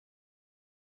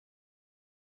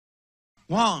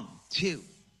1, 2,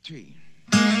 3.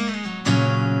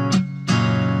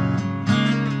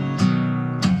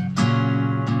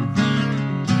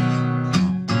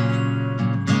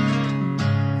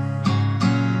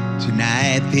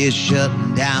 Tonight they're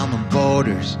shutting down the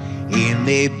borders, and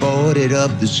they boarded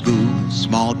up the schools.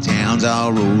 Small towns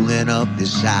are rolling up the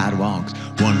sidewalks.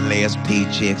 One last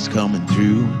paycheck's coming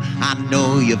through. I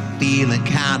know you're feeling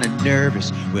kind of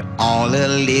nervous. We're all a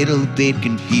little bit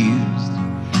confused.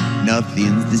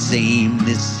 Nothing's the same,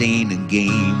 this ain't a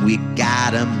game. We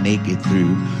gotta make it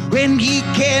through. When you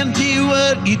can't do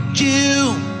what you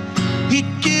do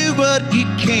what you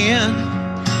can.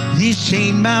 This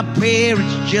ain't my prayer,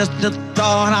 it's just a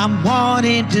thought I'm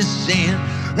wanting to send.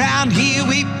 Round here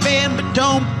we bend but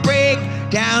don't break.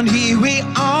 Down here we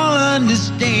all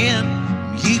understand.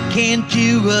 You can't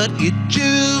do what you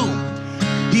do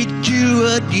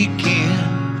what you can.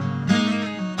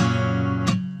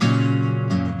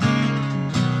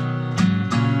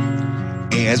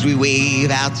 As we wave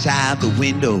outside the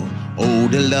window,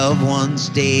 older loved ones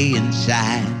stay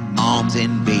inside. Moms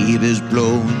and babies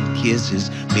blowing kisses,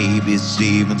 babies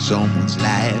saving someone's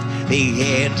life. They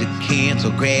had to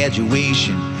cancel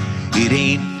graduation. It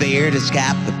ain't fair to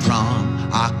skip the prom.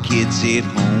 Our kids at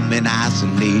home in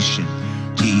isolation.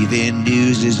 TV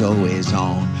news is always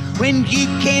on. When you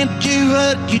can't do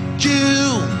what you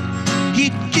do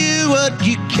what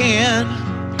you can.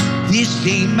 This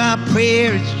ain't my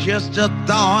prayer, it's just a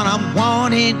thought I'm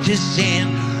wanting to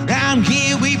send. Round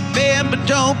here we bend but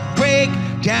don't break.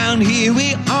 Down here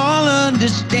we all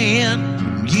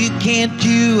understand. You can't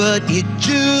do what you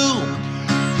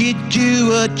do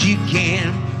what you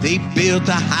can. They built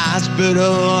a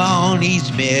hospital on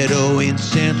East Meadow in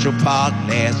Central Park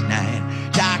last night.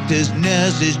 Doctors,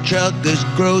 nurses, truckers,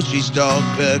 grocery store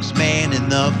clerks, man in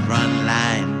the front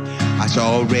line. I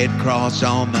saw Red Cross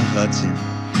on the Hudson.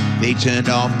 They turned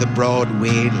off the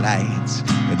Broadway lights.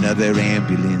 Another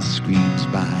ambulance screams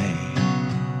by.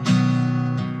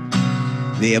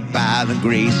 There by the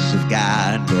grace of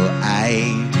God, or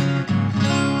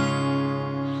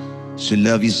So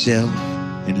love yourself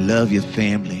and love your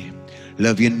family.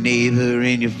 Love your neighbor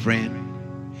and your friend.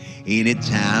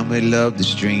 Anytime we love the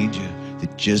stranger,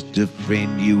 they're just a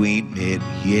friend you ain't met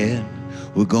yet.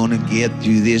 We're gonna get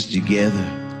through this together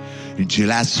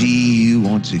until I see you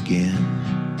once again.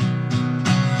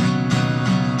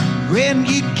 When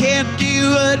you can't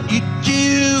do what you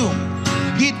do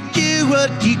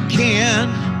what you can.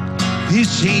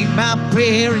 This ain't my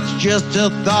prayer, it's just a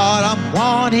thought I'm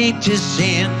wanting to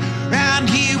send. Round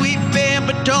here we bend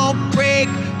but don't break.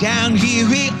 Down here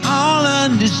we all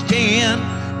understand.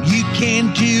 You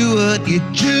can't do what you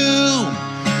do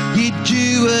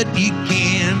what you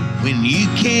can. When you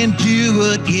can't do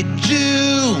what you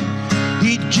do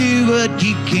what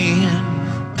you can.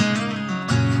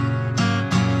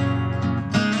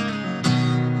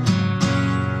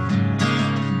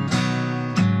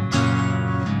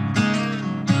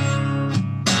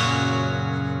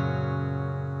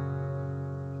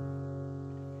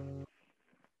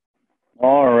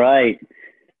 All right.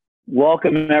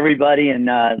 Welcome, everybody, and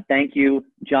thank you,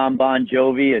 John Bon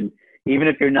Jovi. And even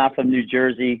if you're not from New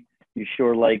Jersey, you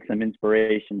sure like some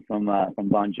inspiration from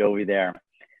Bon Jovi there.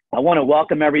 I want to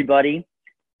welcome everybody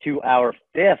to our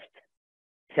 5th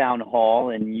town hall,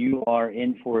 and you are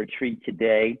in for a treat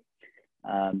today.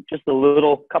 Just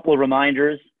a couple of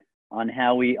reminders on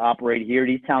how we operate here.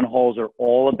 These town halls are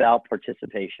all about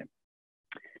participation,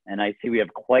 and I see we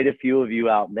have quite a few of you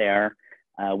out there.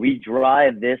 We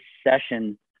drive this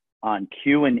session on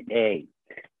Q&A.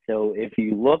 So if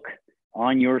you look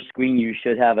on your screen, you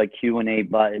should have a Q&A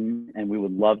button, and we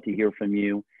would love to hear from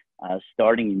you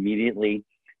starting immediately.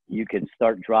 You can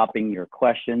start dropping your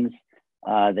questions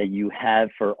that you have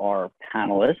for our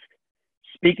panelists.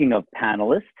 Speaking of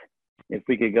panelists, if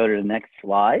we could go to the next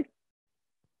slide.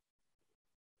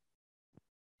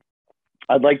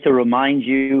 I'd like to remind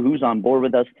you who's on board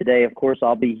with us today. Of course,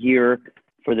 I'll be here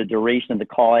for the duration of the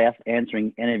call,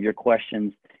 answering any of your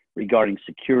questions regarding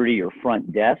security or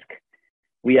front desk.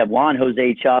 We have Juan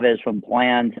Jose Chavez from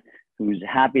Plans, who's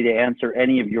happy to answer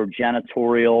any of your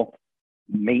janitorial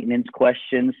maintenance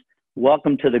questions.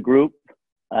 Welcome to the group.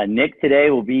 Nick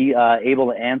today will be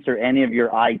able to answer any of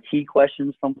your IT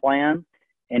questions from Plans,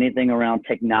 anything around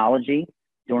technology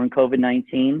during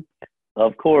COVID-19.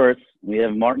 Of course, we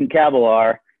have Martin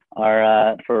Cavalar,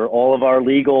 for all of our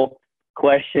legal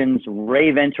questions.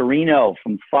 Ray Venturino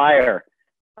from Fire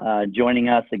joining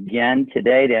us again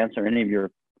today to answer any of your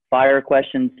fire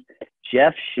questions.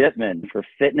 Jeff Shipman for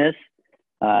fitness.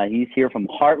 He's here from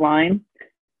Heartline.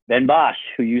 Ben Bosch,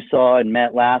 who you saw and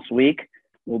met last week,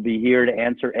 will be here to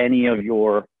answer any of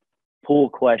your pool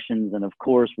questions. And of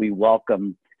course, we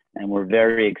welcome and we're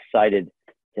very excited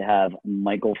to have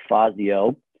Michael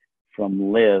Fazio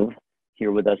from LIV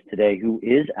here with us today, who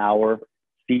is our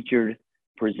featured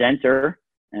presenter.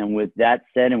 And with that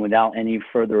said, and without any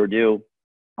further ado,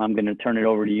 I'm going to turn it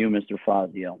over to you, Mr.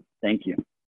 Fazio. Thank you.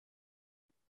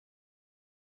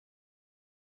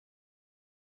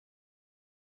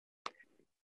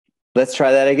 Let's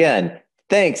try that again.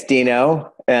 Thanks,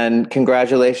 Dino, and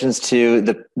congratulations to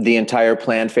the entire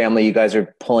Plan family. You guys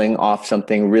are pulling off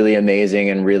something really amazing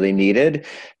and really needed,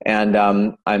 and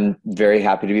I'm very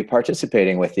happy to be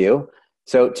participating with you.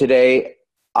 So today,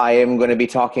 I am going to be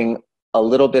talking a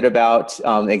little bit about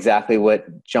exactly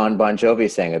what John Bon Jovi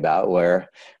sang about, where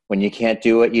when you can't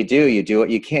do what you do what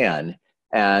you can.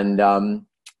 And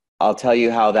I'll tell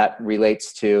you how that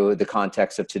relates to the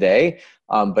context of today,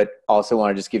 but also want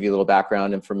to just give you a little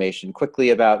background information quickly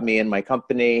about me and my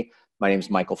company. My name is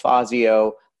Michael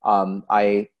Fazio.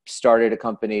 I started a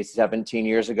company 17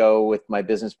 years ago with my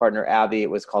business partner, Abby. It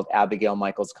was called Abigail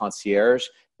Michaels Concierge.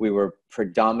 We were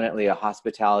predominantly a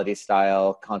hospitality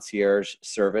style concierge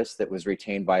service that was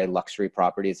retained by luxury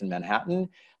properties in Manhattan.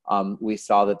 We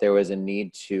saw that there was a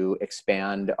need to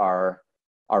expand our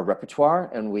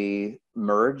repertoire, and we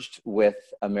merged with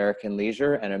American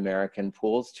Leisure and American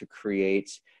Pools to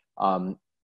create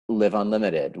LIV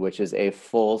Unlimited, which is a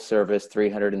full service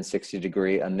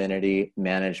 360-degree amenity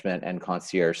management and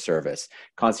concierge service.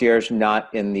 Concierge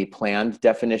not in the planned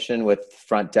definition with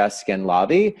front desk and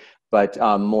lobby, but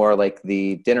more like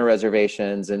the dinner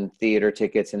reservations and theater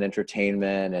tickets and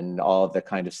entertainment and all of the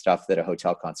kind of stuff that a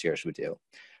hotel concierge would do.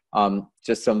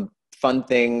 Just some fun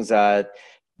things,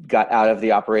 got out of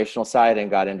the operational side and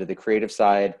got into the creative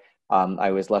side.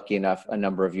 I was lucky enough a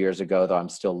number of years ago, though I'm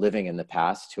still living in the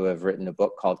past, to have written a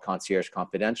book called Concierge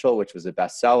Confidential, which was a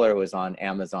bestseller. It was on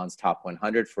Amazon's top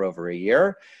 100 for over a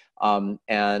year,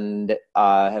 and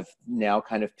have now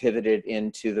kind of pivoted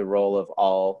into the role of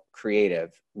all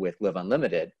creative with LIV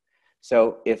Unlimited.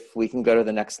 So if we can go to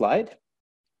the next slide.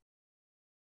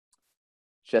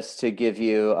 Just to give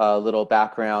you a little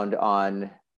background on,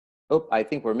 oh, I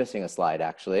think we're missing a slide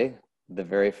actually. The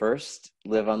very first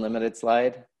LIV Unlimited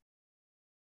slide.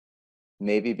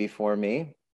 Maybe before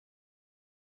me.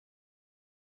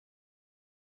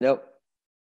 Nope.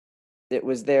 It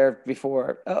was there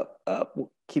before. Oh,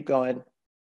 keep going.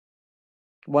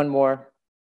 One more.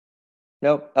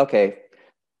 Nope. Okay.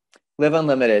 LIV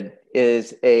Unlimited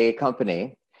is a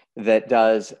company that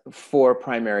does four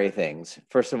primary things.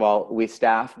 First of all, we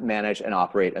staff, manage, and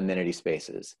operate amenity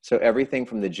spaces. So everything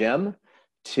from the gym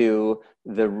to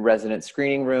the resident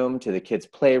screening room, to the kids'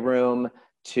 playroom,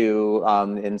 to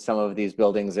in some of these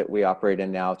buildings that we operate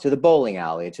in now, to the bowling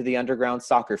alley, to the underground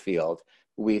soccer field.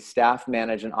 We staff,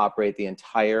 manage, and operate the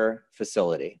entire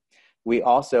facility. We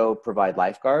also provide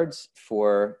lifeguards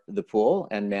for the pool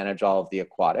and manage all of the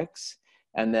aquatics.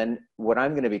 And then what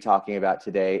I'm going to be talking about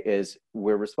today is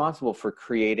we're responsible for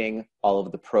creating all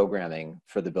of the programming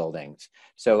for the buildings.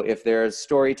 So if there's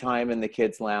story time in the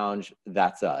kids' lounge,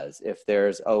 that's us. If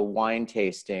there's a wine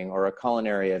tasting or a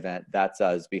culinary event, that's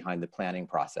us behind the planning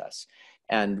process.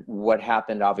 And what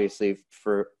happened, obviously,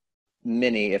 for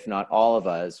many, if not all of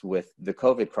us, with the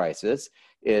COVID crisis,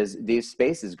 is these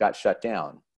spaces got shut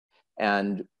down.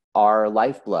 And our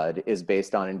lifeblood is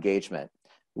based on engagement.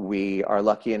 We are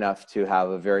lucky enough to have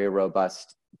a very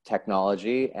robust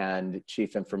technology and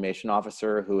chief information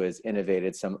officer who has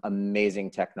innovated some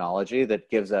amazing technology that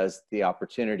gives us the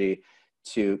opportunity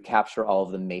to capture all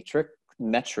of the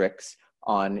metrics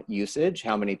on usage,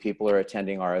 how many people are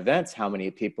attending our events, how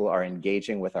many people are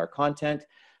engaging with our content.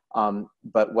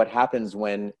 But what happens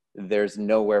when there's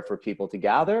nowhere for people to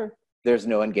gather? There's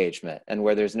no engagement. And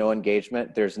where there's no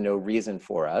engagement, there's no reason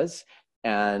for us.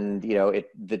 And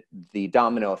the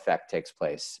domino effect takes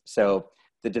place. So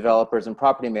the developers and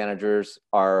property managers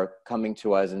are coming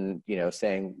to us and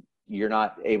saying, you're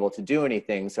not able to do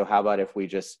anything, so how about if we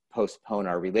just postpone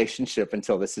our relationship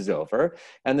until this is over?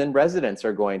 And then residents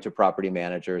are going to property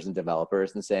managers and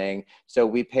developers and saying, so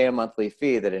we pay a monthly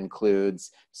fee that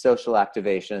includes social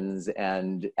activations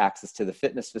and access to the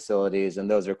fitness facilities, and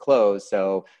those are closed,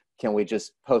 so can we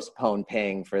just postpone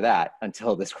paying for that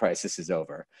until this crisis is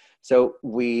over? So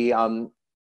we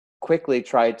quickly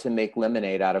tried to make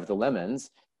lemonade out of the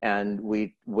lemons, and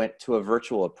we went to a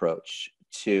virtual approach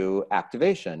to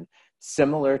activation,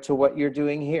 similar to what you're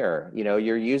doing here.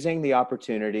 You're using the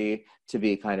opportunity to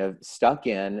be kind of stuck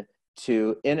in,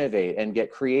 to innovate and get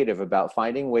creative about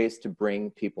finding ways to bring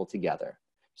people together.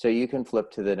 So you can flip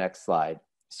to the next slide.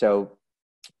 So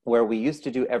where we used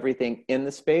to do everything in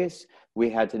the space, we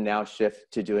had to now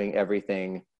shift to doing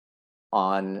everything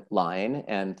online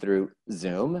and through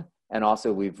Zoom. And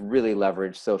also we've really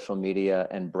leveraged social media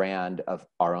and brand of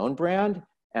our own brand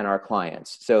and our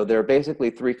clients. So there are basically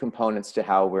three components to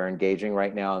how we're engaging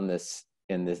right now in this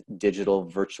digital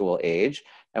virtual age.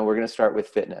 And we're going to start with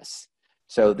fitness.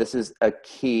 So this is a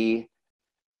key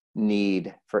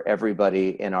need for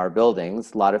everybody in our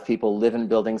buildings. A lot of people live in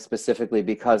buildings specifically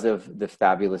because of the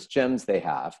fabulous gyms they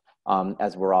have.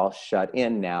 As we're all shut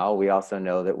in now, we also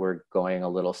know that we're going a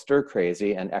little stir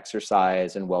crazy, and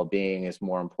exercise and well-being is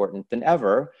more important than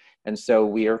ever. And so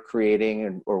we are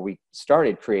creating, or we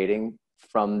started creating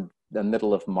from the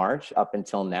middle of March up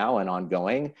until now and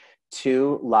ongoing,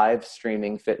 2 live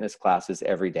streaming fitness classes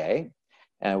every day.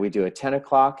 And we do a 10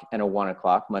 o'clock and a 1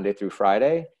 o'clock Monday through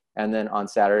Friday. And then on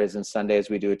Saturdays and Sundays,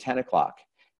 we do a 10 o'clock.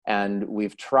 And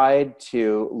we've tried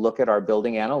to look at our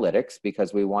building analytics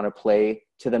because we want to play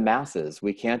to the masses.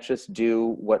 We can't just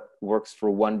do what works for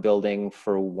one building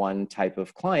for one type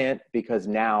of client, because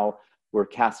now we're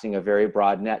casting a very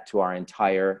broad net to our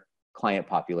entire client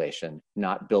population,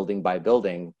 not building by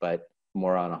building, but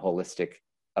more on a holistic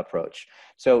approach.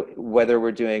 So whether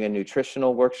we're doing a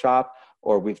nutritional workshop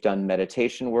or we've done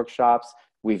meditation workshops,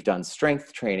 we've done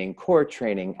strength training, core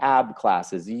training, ab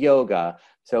classes, yoga.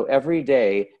 So every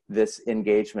day this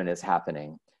engagement is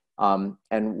happening. And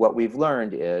what we've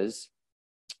learned is,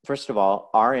 first of all,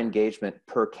 our engagement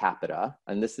per capita,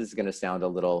 and this is going to sound a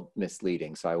little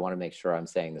misleading, so I want to make sure I'm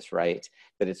saying this right,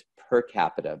 that it's per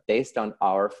capita. Based on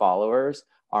our followers,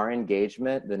 our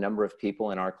engagement, the number of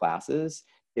people in our classes,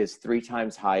 is 3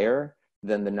 times higher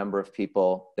than the number of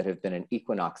people that have been in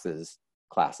Equinox's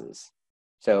classes.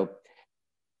 So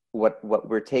what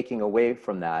we're taking away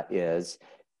from that is,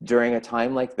 during a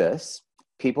time like this,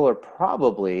 people are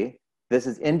probably, this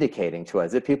is indicating to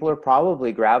us that people are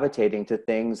probably gravitating to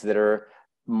things that are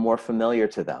more familiar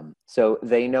to them. So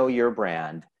they know your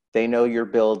brand, they know your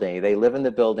building, they live in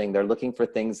the building, they're looking for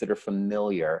things that are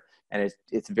familiar. And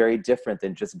it's very different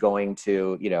than just going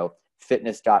to,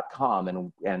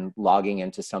 fitness.com and logging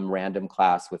into some random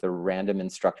class with a random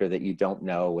instructor that you don't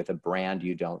know, with a brand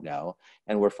you don't know.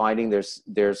 And we're finding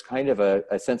there's kind of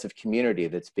a sense of community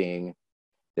that's being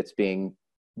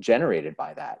generated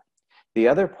by that. The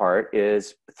other part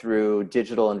is, through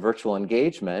digital and virtual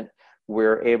engagement,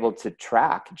 we're able to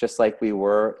track just like we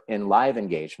were in live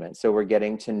engagement. So we're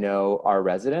getting to know our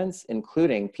residents,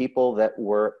 including people that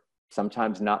were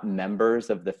sometimes not members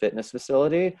of the fitness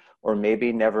facility, or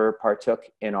maybe never partook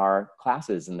in our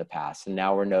classes in the past. And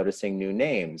now we're noticing new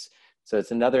names. So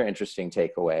it's another interesting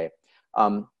takeaway.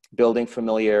 Building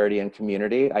familiarity and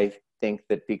community. I think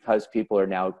that because people are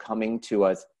now coming to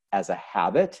us as a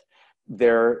habit,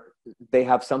 they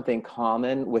have something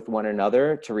common with one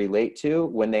another to relate to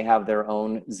when they have their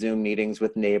own Zoom meetings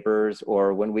with neighbors,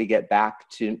 or when we get back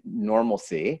to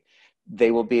normalcy,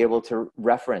 they will be able to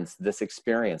reference this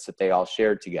experience that they all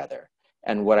shared together.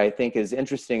 And what I think is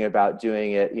interesting about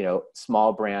doing it,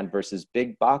 small brand versus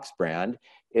big box brand,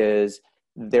 is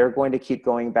they're going to keep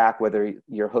going back, whether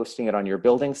you're hosting it on your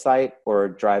building site or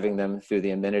driving them through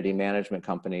the amenity management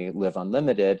company, LIV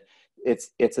Unlimited.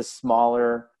 It's a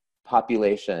smaller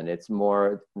population. It's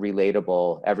more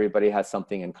relatable. Everybody has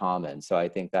something in common. So I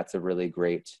think that's a really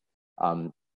great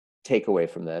takeaway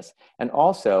from this. And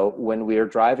also, when we are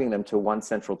driving them to one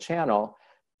central channel,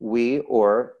 we,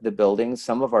 or the buildings,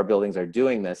 some of our buildings are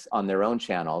doing this on their own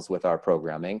channels with our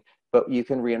programming, but you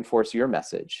can reinforce your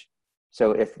message.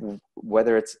 So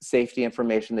whether it's safety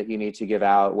information that you need to give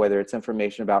out, whether it's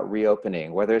information about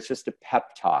reopening, whether it's just a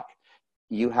pep talk,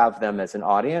 you have them as an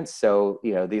audience. So,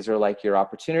 these are like your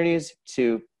opportunities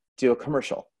to do a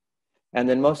commercial. And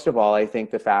then most of all, I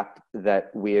think the fact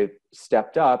that we've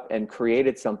stepped up and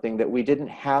created something that we didn't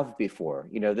have before.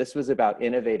 This was about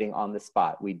innovating on the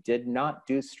spot. We did not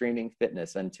do streaming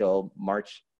fitness until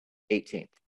March 18th.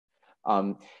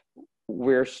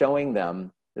 We're showing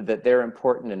them that they're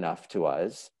important enough to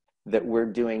us, that we're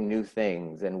doing new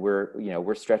things, and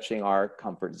we're stretching our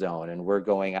comfort zone, and we're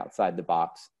going outside the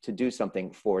box to do something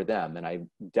for them. And I'm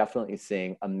definitely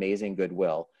seeing amazing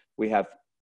goodwill. We have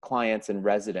clients and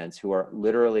residents who are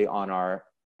literally on our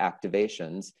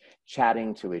activations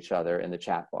chatting to each other in the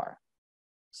chat bar.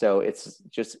 So it's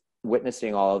just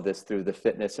witnessing all of this through the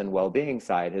fitness and well-being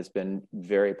side has been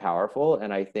very powerful.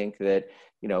 And I think that,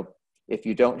 if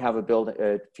you don't have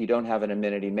if you don't have an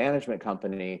amenity management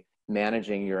company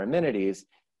managing your amenities,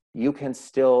 you can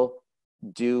still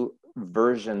do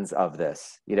versions of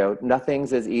this.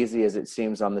 Nothing's as easy as it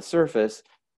seems on the surface.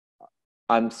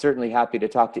 I'm certainly happy to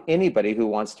talk to anybody who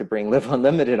wants to bring Live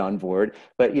Unlimited on board,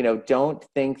 but don't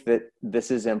think that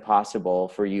this is impossible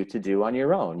for you to do on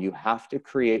your own. You have to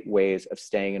create ways of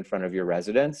staying in front of your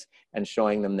residents and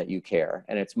showing them that you care.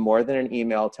 And it's more than an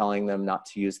email telling them not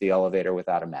to use the elevator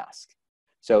without a mask.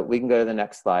 So we can go to the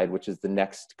next slide, which is the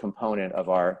next component of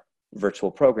our virtual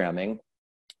programming,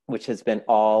 which has been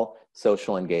all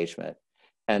social engagement.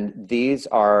 And these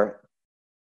are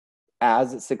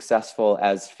as successful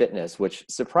as fitness, which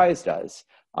surprised us.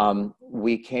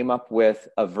 We came up with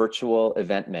a virtual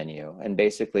event menu. And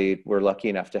basically, we're lucky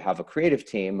enough to have a creative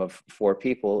team of 4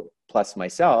 people, plus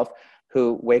myself,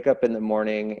 who wake up in the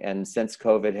morning. And since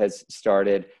COVID has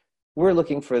started, we're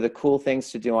looking for the cool things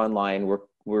to do online.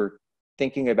 We're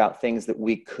thinking about things that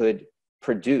we could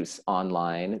produce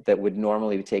online that would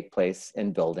normally take place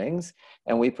in buildings.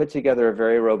 And we put together a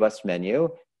very robust menu.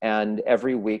 And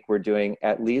every week we're doing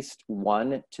at least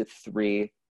 1 to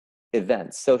 3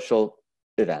 events, social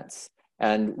events.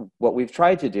 And what we've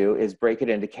tried to do is break it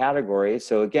into categories.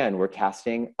 So again, we're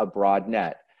casting a broad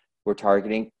net. We're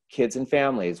targeting kids and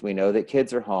families. We know that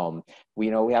kids are home. We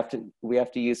know we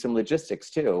have to use some logistics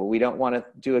too. We don't want to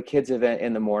do a kids event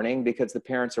in the morning because the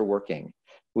parents are working.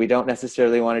 We don't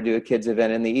necessarily want to do a kids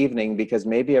event in the evening because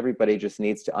maybe everybody just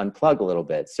needs to unplug a little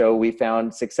bit. So we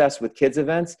found success with kids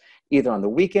events either on the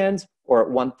weekends or at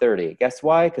 1:30. Guess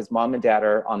why? Because mom and dad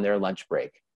are on their lunch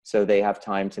break. So they have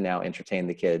time to now entertain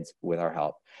the kids with our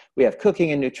help. We have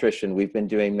cooking and nutrition. We've been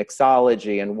doing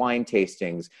mixology and wine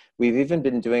tastings. We've even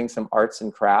been doing some arts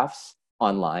and crafts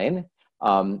online,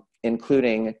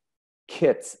 including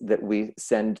kits that we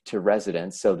send to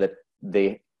residents so that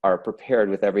they are prepared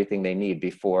with everything they need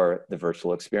before the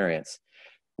virtual experience.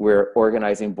 We're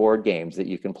organizing board games that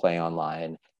you can play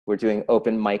online. We're doing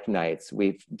open mic nights.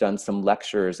 We've done some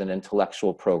lectures and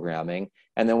intellectual programming.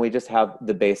 And then we just have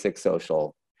the basic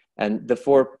social. And the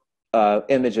 4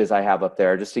 images I have up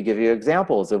there, just to give you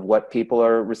examples of what people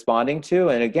are responding to.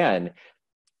 And again,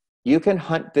 you can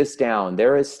hunt this down.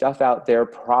 There is stuff out there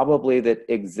probably that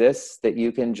exists that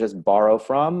you can just borrow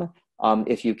from.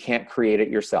 If you can't create it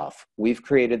yourself. We've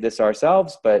created this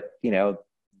ourselves, but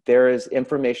there is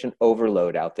information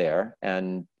overload out there.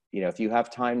 And if you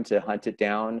have time to hunt it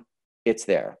down, it's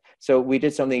there. So we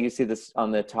did something, you see this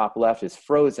on the top left is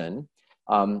Frozen.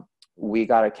 We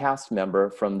got a cast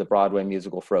member from the Broadway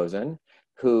musical Frozen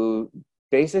who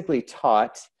basically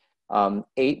taught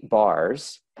 8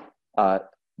 bars,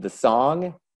 the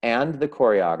song and the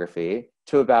choreography,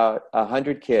 to about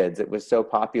 100 kids. It was so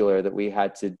popular that we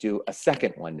had to do a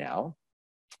second one now.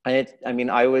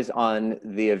 And I was on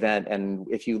the event, and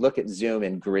if you look at Zoom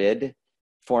in grid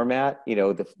format,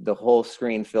 the whole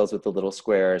screen fills with the little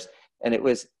squares. And it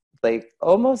was like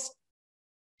almost,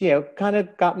 kind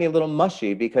of got me a little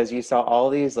mushy because you saw all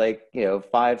these 5,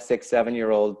 6,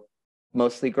 7-year-old,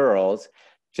 mostly girls,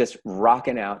 just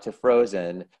rocking out to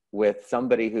Frozen with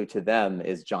somebody who to them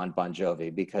is Jon Bon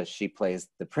Jovi because she plays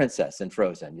the princess in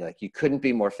Frozen. You couldn't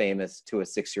be more famous to a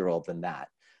 6-year-old than that.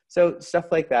 So stuff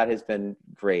like that has been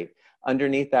great.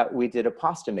 Underneath that, we did a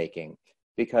pasta making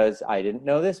because I didn't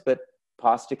know this, but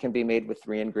pasta can be made with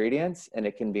 3 ingredients and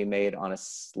it can be made on a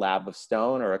slab of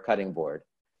stone or a cutting board.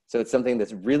 So it's something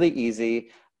that's really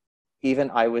easy. Even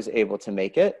I was able to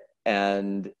make it.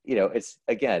 And,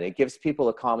 it gives people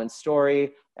a common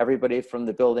story. Everybody from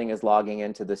the building is logging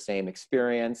into the same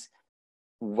experience,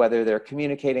 whether they're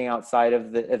communicating outside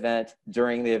of the event,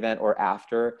 during the event, or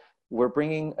after. We're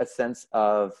bringing a sense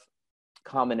of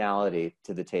commonality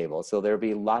to the table. So there'll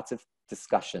be lots of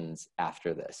discussions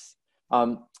after this.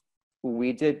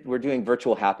 We're doing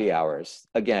virtual happy hours.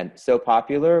 Again, so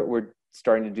popular, we're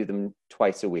starting to do them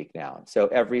twice a week now. So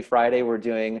every Friday, we're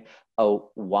doing a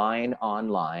wine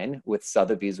online with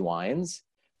Sotheby's Wines.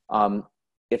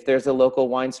 If there's a local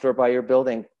wine store by your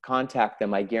building, contact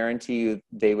them. I guarantee you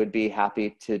they would be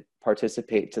happy to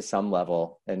participate to some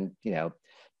level. And,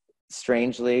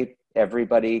 strangely,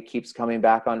 everybody keeps coming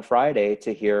back on Friday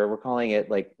to hear, we're calling it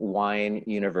Wine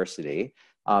University,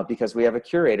 because we have a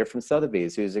curator from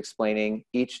Sotheby's who's explaining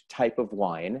each type of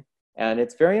wine. And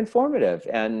it's very informative.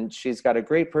 And she's got a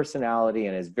great personality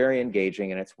and is very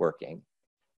engaging, and it's working.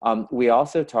 We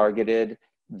also targeted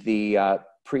the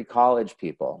pre-college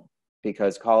people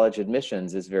because college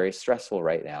admissions is very stressful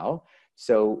right now.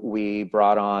 So we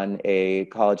brought on a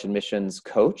college admissions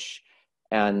coach,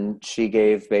 and she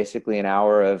gave basically an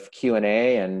hour of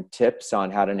Q&A and tips on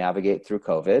how to navigate through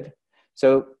COVID.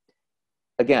 So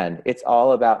again, it's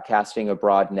all about casting a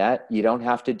broad net. You don't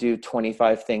have to do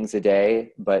 25 things a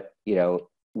day, but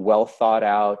well thought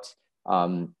out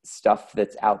stuff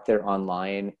that's out there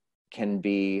online can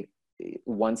be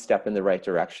one step in the right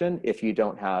direction if you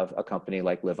don't have a company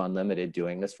like Live Unlimited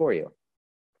doing this for you.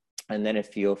 And then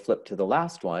if you flip to the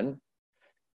last one,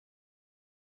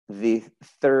 the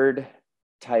third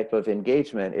type of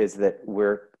engagement is that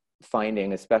we're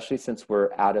finding, especially since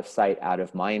we're out of sight, out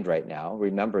of mind right now,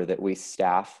 remember that we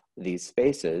staff these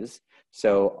spaces.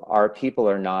 So our people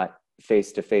are not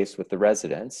face to face with the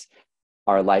residents.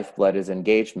 Our lifeblood is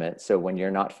engagement. So when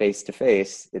you're not face to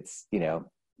face, it's, you know,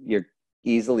 you're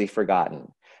easily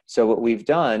forgotten. So what we've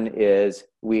done is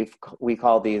we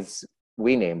call these,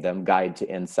 we name them Guide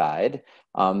to Inside,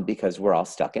 because we're all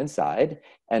stuck inside.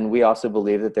 And we also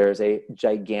believe that there's a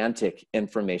gigantic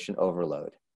information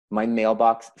overload. My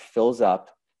mailbox fills up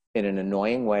in an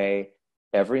annoying way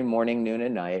every morning, noon,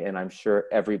 and night. And I'm sure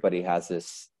everybody has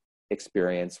this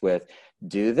experience with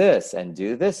do this and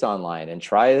do this online and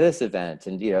try this event.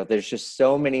 And, you know, there's just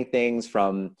so many things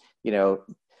from, you know,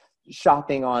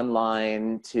 shopping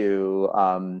online to,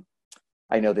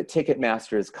 I know that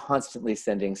Ticketmaster is constantly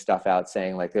sending stuff out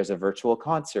saying like there's a virtual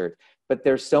concert, but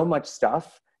there's so much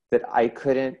stuff that I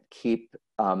couldn't keep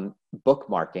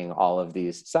bookmarking all of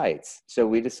these sites. So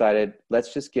we decided,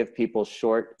 let's just give people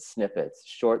short snippets,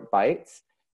 short bites,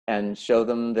 and show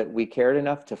them that we cared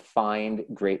enough to find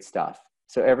great stuff.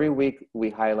 So every week we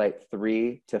highlight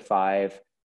 3 to 5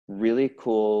 really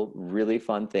cool, really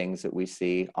fun things that we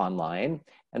see online.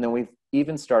 And then we've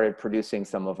even started producing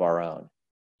some of our own.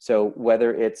 So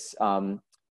whether it's, you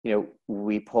know,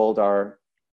 we polled our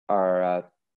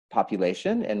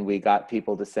population and we got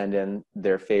people to send in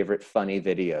their favorite funny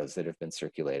videos that have been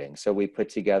circulating. So we put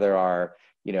together our,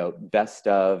 you know, best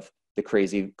of the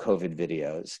crazy COVID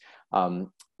videos.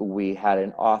 We had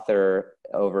an author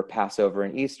over Passover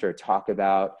and Easter talk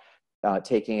about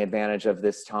taking advantage of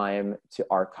this time to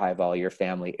archive all your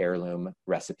family heirloom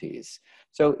recipes.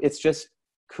 So it's just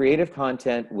creative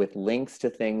content with links to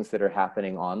things that are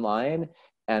happening online.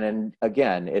 And then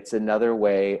again, it's another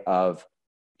way of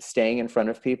staying in front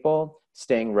of people,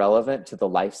 staying relevant to the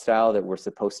lifestyle that we're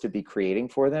supposed to be creating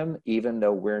for them. Even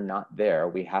though we're not there,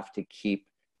 we have to keep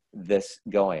this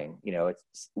going. You know,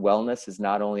 wellness is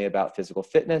not only about physical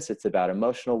fitness, it's about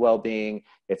emotional well-being,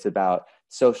 it's about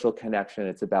social connection,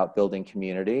 it's about building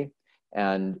community.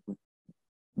 And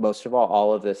most of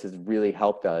all of this has really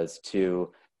helped us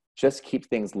to just keep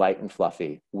things light and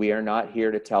fluffy. We are not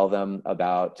here to tell them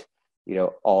about, you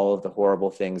know, all of the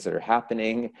horrible things that are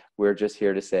happening. We're just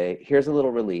here to say, here's a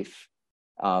little relief.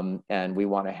 And we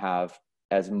want to have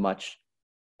as much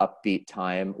upbeat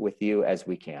time with you as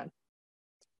we can.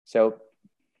 So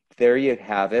there you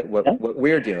have it, what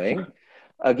we're doing.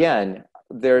 Again,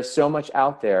 there's so much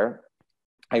out there.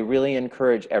 I really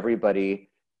encourage everybody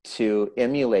to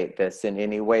emulate this in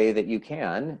any way that you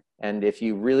can. And if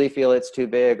you really feel it's too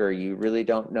big or you really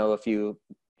don't know if you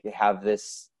have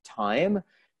this time,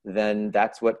 then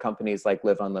that's what companies like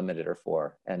Live Unlimited are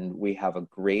for. And we have a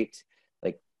great,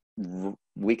 like,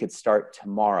 we could start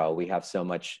tomorrow. We have so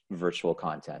much virtual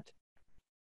content.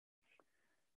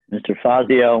 Mr.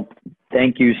 Fazio,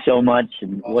 thank you so much.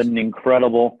 And what an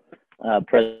incredible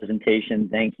presentation.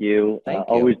 Thank you. Thank you.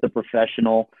 Always the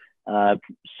professional.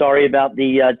 Sorry about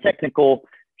the technical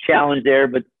challenge there,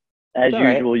 but as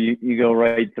usual, you go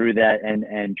right through that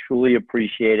and truly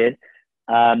appreciate it.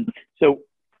 So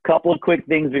a couple of quick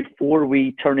things before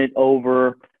we turn it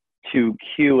over to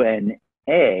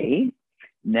Q&A.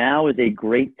 Now is a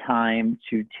great time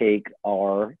to take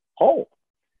our poll.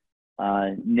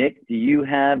 Nick, do you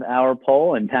have our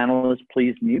poll? And panelists,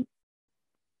 please mute.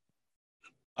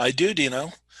 I do,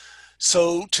 Dino.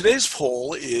 So today's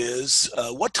poll is,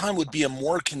 what time would be a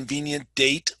more convenient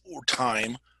date or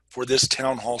time for this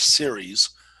town hall series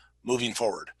moving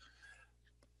forward?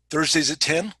 Thursdays at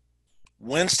 10,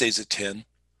 Wednesdays at 10,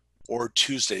 or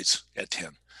Tuesdays at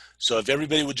 10. So if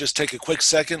everybody would just take a quick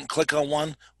second and click on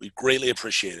one, we'd greatly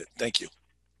appreciate it. Thank you.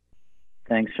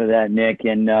 Thanks for that, Nick.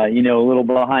 And, you know, a little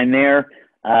behind there,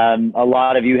 a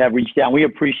lot of you have reached out. We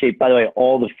appreciate, by the way,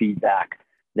 all the feedback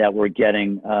that we're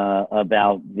getting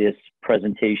about this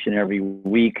presentation every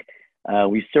week.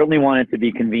 We certainly want it to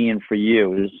be convenient for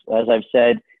you. As I've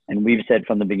said, and we've said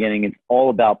from the beginning, it's all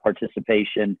about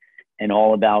participation and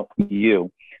all about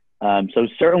you. So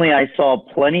certainly I saw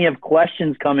plenty of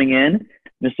questions coming in,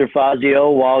 Mr. Fazio,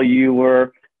 while you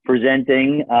were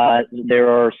presenting. There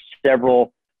are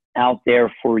several out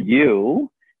there for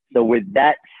you. So with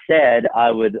that said,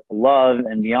 I would love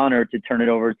and be honored to turn it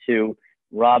over to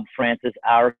Rob Francis,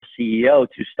 our CEO,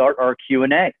 to start our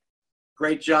Q&A.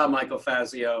 Great job, Michael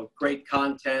Fazio. Great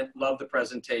content. Love the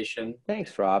presentation.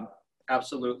 Thanks, Rob.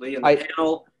 Absolutely. And the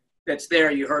panel that's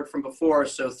there, you heard from before,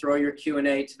 so throw your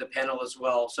Q&A to the panel as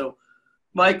well. So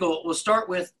Michael, we'll start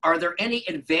with, are there any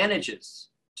advantages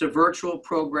to virtual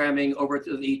programming over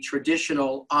the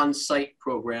traditional on-site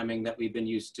programming that we've been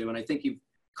used to? And I think you've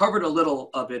covered a little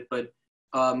of it, but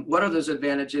what are those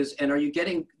advantages? And are you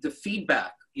getting the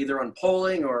feedback, either on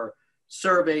polling or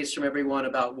surveys from everyone,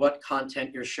 about what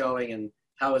content you're showing and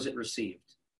how is it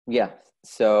received? Yeah.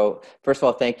 So first of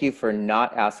all, thank you for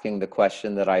not asking the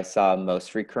question that I saw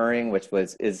most recurring, which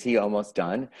was, is he almost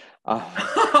done?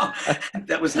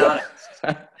 That was not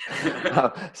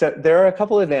asked. So there are a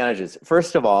couple of advantages.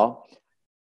 First of all,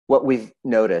 what we've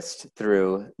noticed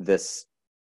through this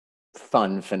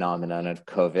fun phenomenon of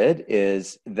COVID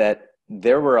is that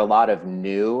there were a lot of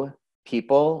new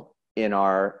people in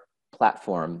our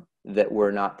platform that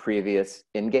were not previous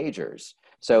engagers.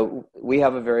 So we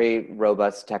have a very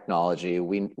robust technology.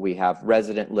 We have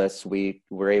resident lists.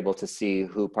 We're able to see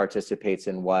who participates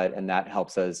in what, and that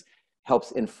helps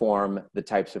inform the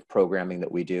types of programming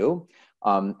that we do.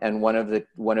 And one of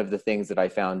the things that I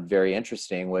found very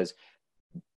interesting was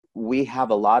we have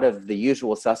a lot of the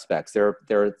usual suspects. There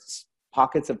are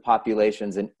pockets of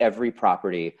populations in every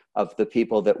property of the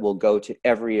people that will go to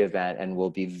every event and will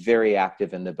be very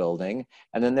active in the building.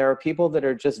 And then there are people that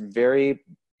are just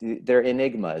they're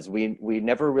enigmas. We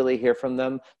never really hear from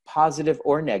them, positive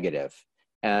or negative.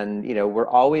 And, we're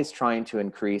always trying to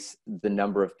increase the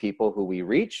number of people who we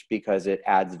reach because it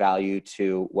adds value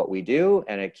to what we do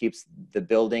and it keeps the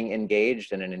building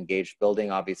engaged, and an engaged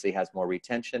building obviously has more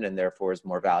retention and therefore is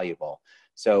more valuable.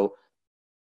 So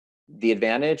the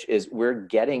advantage is we're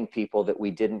getting people that we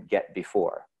didn't get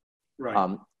before.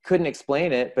 Right. Couldn't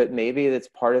explain it, but maybe that's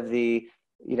part of the,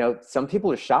 some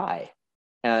people are shy.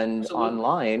 And Absolutely.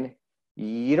 Online,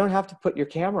 you don't have to put your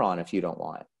camera on if you don't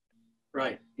want.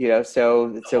 Right.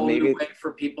 So It's a whole maybe new way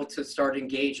for people to start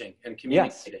engaging and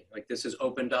communicating. Yes. Like this has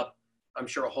opened up, I'm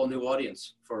sure, a whole new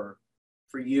audience for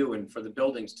you and for the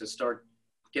buildings to start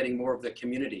getting more of the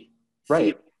community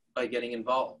right by getting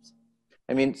involved.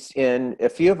 I mean, in a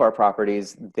few of our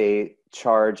properties, they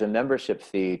charge a membership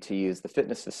fee to use the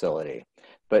fitness facility,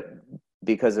 but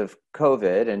because of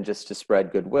COVID and just to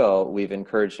spread goodwill, we've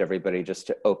encouraged everybody just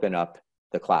to open up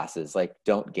the classes. Like,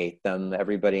 don't gate them.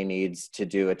 Everybody needs to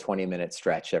do a 20-minute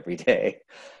stretch every day.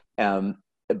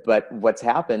 But what's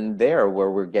happened there,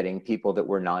 where we're getting people that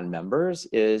were non-members,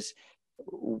 is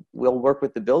we'll work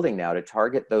with the building now to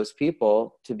target those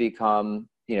people to become,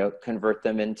 convert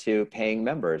them into paying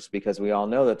members, because we all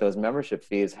know that those membership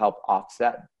fees help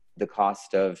offset the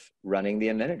cost of running the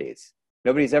amenities.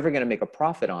 Nobody's ever going to make a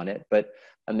profit on it, but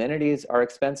amenities are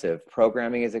expensive.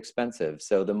 Programming is expensive.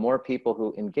 So the more people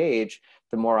who engage,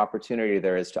 the more opportunity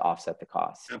there is to offset the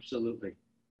cost. Absolutely.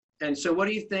 And so what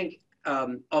do you think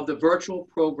of the virtual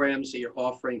programs that you're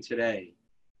offering today?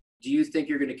 Do you think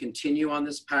you're going to continue on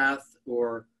this path,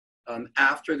 or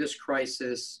after this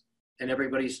crisis and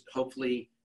everybody's hopefully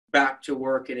back to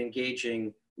work and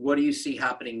engaging, what do you see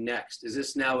happening next? Is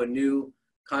this now a new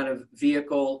kind of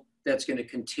vehicle that's going to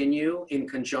continue in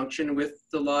conjunction with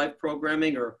the live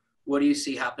programming, or what do you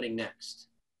see happening next?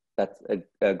 That's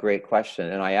a great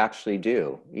question. And I actually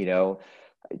do.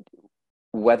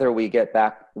 Whether we get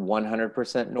back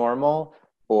 100% normal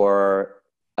or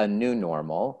a new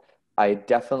normal, I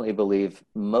definitely believe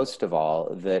most of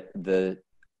all that the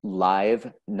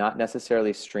live, not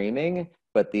necessarily streaming,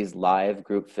 but these live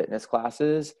group fitness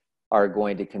classes are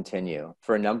going to continue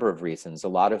for a number of reasons. A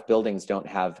lot of buildings don't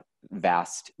have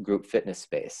vast group fitness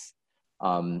space,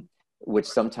 which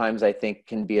sometimes I think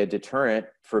can be a deterrent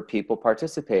for people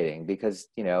participating, because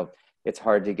it's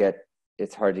hard to get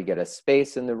a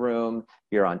space in the room.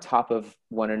 You're on top of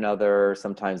one another.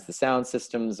 Sometimes the sound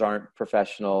systems aren't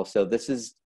professional. So this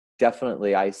is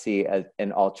definitely, I see, as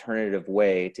an alternative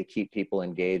way to keep people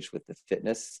engaged with the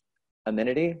fitness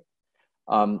amenity.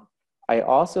 I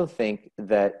also think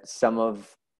that some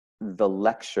of the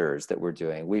lectures that we're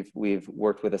doing, we've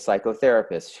worked with a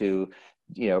psychotherapist who,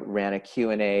 ran a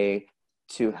Q&A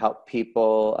to help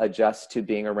people adjust to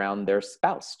being around their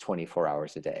spouse 24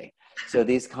 hours a day. So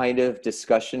these kind of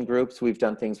discussion groups, we've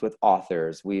done things with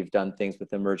authors, we've done things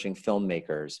with emerging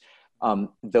filmmakers.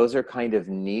 Those are kind of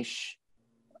niche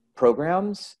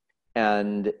programs.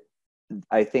 And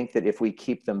I think that if we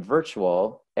keep them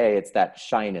virtual, it's that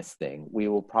shyness thing. We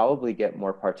will probably get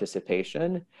more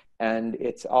participation. And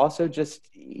it's also just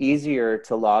easier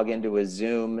to log into a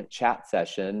Zoom chat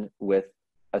session with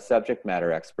a subject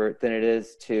matter expert than it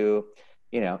is to,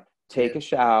 take a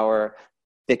shower,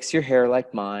 fix your hair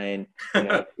like mine,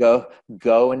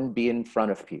 go and be in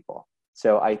front of people.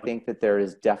 So I think that there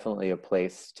is definitely a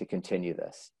place to continue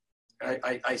this.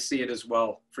 I see it as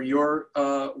well for your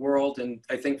world, and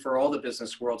I think for all the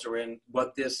business worlds we're in.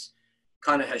 What this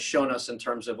kind of has shown us in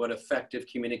terms of what effective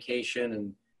communication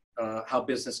and how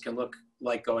business can look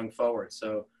like going forward.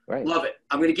 So Right. love it.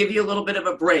 I'm going to give you a little bit of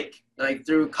a break. I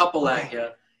threw a couple at you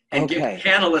and give the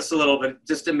panelists a little bit,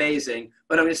 just amazing.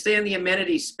 But I'm going to stay in the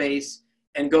amenity space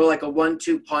and go like a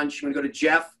 1-2 punch. I'm going to go to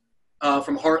Jeff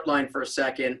from Heartline for a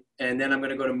second, and then I'm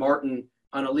going to go to Martin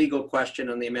on a legal question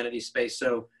on the amenity space.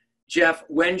 So Jeff,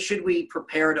 when should we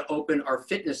prepare to open our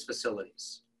fitness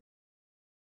facilities?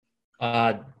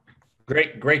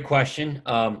 Great question.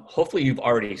 Hopefully you've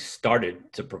already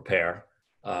started to prepare,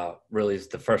 really is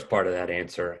the first part of that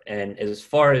answer. And as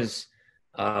far as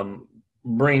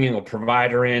bringing a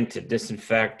provider in to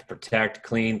disinfect, protect,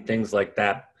 clean, things like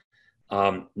that,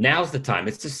 now's the time.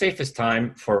 It's the safest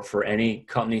time for any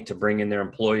company to bring in their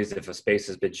employees if a space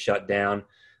has been shut down.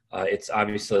 It's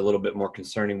obviously a little bit more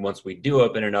concerning once we do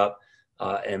open it up,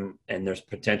 and there's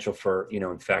potential for,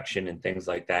 infection and things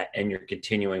like that, and you're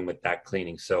continuing with that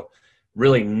cleaning. So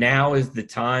really now is the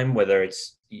time, whether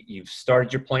it's you've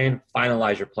started your plan,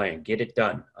 finalize your plan, get it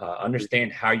done.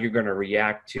 Understand how you're going to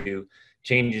react to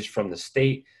changes from the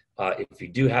state. If you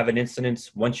do have an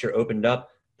incident, once you're opened up,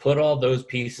 put all those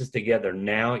pieces together.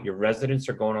 Now your residents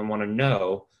are going to want to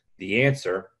know the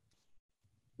answer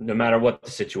no matter what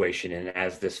the situation and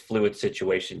as this fluid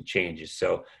situation changes.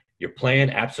 So your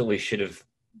plan absolutely should have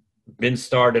been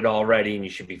started already, and you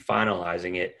should be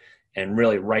finalizing it. And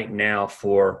really right now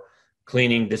for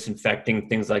cleaning, disinfecting,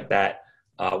 things like that,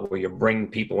 where you're bringing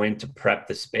people in to prep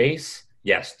the space,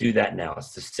 yes, do that now.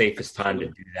 It's the safest time to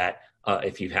do that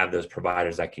if you have those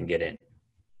providers that can get in.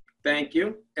 Thank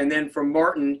you. And then for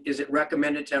Martin, is it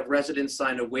recommended to have residents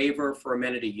sign a waiver for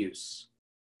amenity use?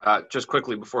 Just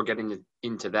quickly before getting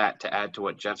into that, to add to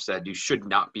what Jeff said, you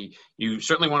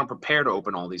certainly want to prepare to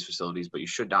open all these facilities, but you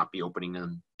should not be opening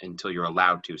them until you're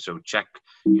allowed to. So check,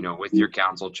 with your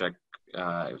council, check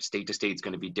state to state is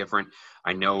going to be different.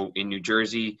 I know in New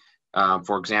Jersey,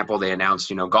 for example, they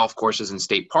announced, golf courses and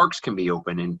state parks can be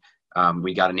open. And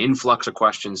we got an influx of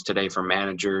questions today from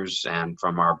managers and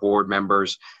from our board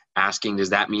members asking,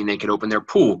 does that mean they can open their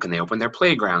pool? Can they open their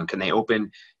playground? Can they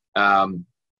open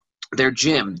their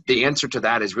gym? The answer to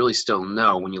that is really still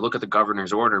no. When you look at the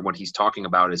governor's order, what he's talking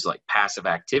about is like passive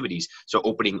activities. So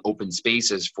opening open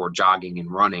spaces for jogging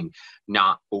and running,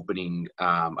 not opening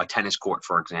a tennis court,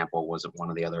 for example, was one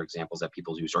of the other examples that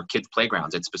people use, or kids'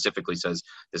 playgrounds. It specifically says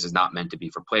this is not meant to be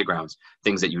for playgrounds.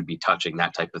 Things that you would be touching,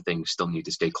 that type of thing, still need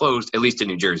to stay closed, at least in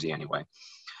New Jersey anyway.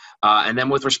 And then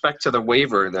with respect to the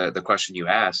waiver, the question you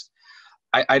asked,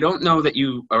 I don't know that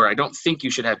I don't think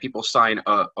you should have people sign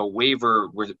a waiver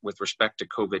with respect to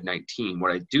COVID-19.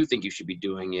 What I do think you should be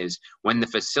doing is when the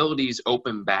facilities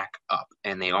open back up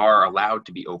and they are allowed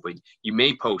to be open, you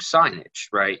may post signage,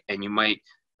 right? And you might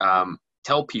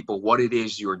tell people what it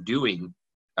is you're doing,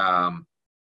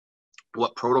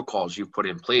 what protocols you've put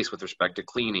in place with respect to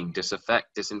cleaning,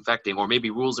 disinfecting, or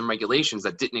maybe rules and regulations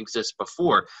that didn't exist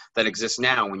before that exist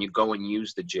now when you go and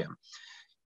use the gym.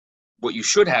 What you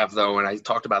should have, though, and I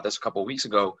talked about this a couple of weeks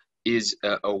ago, is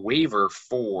a waiver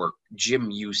for gym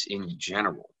use in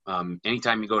general.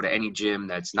 Anytime you go to any gym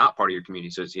that's not part of your community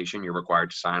association, you're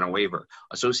required to sign a waiver.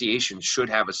 Associations should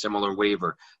have a similar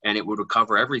waiver, and it would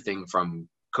cover everything from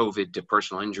COVID to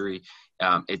personal injury.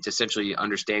 It's essentially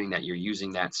understanding that you're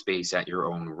using that space at your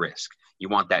own risk. You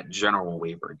want that general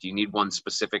waiver. Do you need one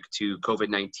specific to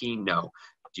COVID-19? No.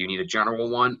 Do you need a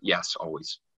general one? Yes,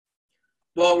 always.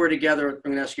 While we're together, I'm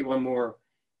going to ask you one more.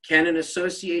 Can an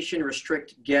association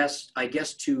restrict guests, I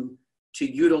guess, to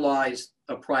utilize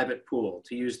a private pool,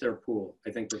 to use their pool?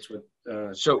 I think that's what.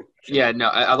 Yeah, no,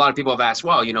 a lot of people have asked,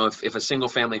 well, if a single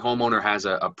family homeowner has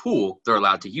a pool, they're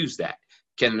allowed to use that.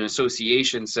 Can an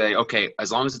association say, okay,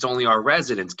 as long as it's only our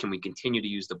residents, can we continue to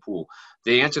use the pool?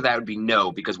 The answer to that would be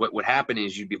no, because what would happen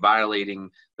is you'd be violating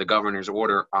the governor's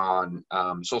order on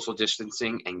social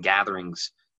distancing and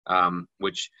gatherings.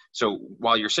 So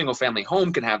while your single family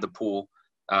home can have the pool,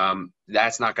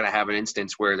 that's not going to have an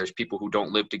instance where there's people who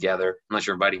don't live together, unless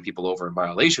you're inviting people over in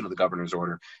violation of the governor's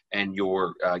order, and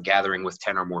you're gathering with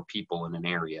 10 or more people in an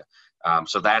area.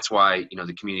 So that's why,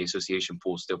 the community association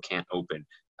pool still can't open.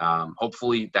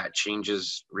 Hopefully that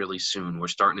changes really soon. We're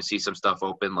starting to see some stuff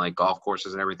open, like golf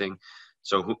courses and everything.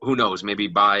 So who knows, maybe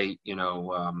by,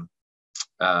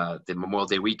 the Memorial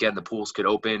Day weekend, the pools could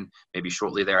open maybe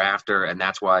shortly thereafter. And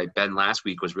that's why Ben last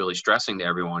week was really stressing to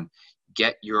everyone,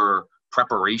 get your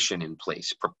preparation in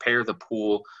place, prepare the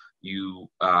pool. You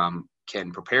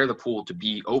can prepare the pool to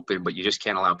be open, but you just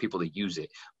can't allow people to use it.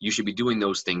 You should be doing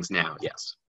those things now.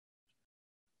 Yes.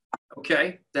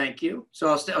 Okay, thank you. So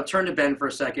I'll turn to Ben for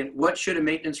a second. What should a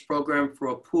maintenance program for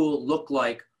a pool look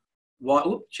like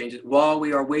while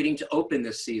we are waiting to open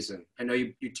this season? I know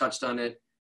you touched on it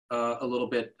a little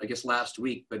bit, I guess, last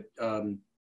week, but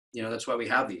that's why we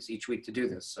have these each week to do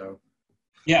this. So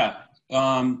yeah,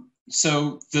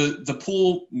 so the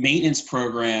pool maintenance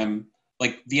program,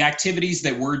 like the activities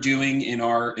that we're doing in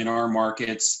our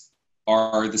markets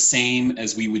are the same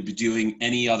as we would be doing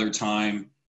any other time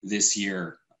this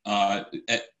year.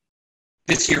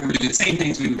 This year we're doing the same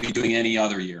things we would be doing any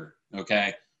other year.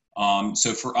 Okay.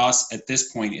 So for us at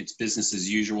this point, it's business as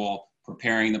usual,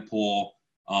 preparing the pool.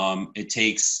 It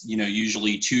takes,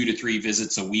 usually 2 to 3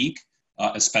 visits a week,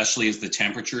 especially as the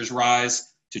temperatures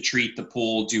rise, to treat the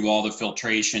pool, do all the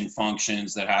filtration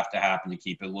functions that have to happen to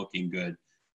keep it looking good.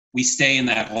 We stay in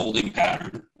that holding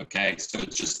pattern, okay? So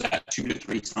it's just that 2 to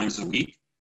 3 times a week,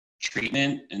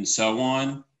 treatment and so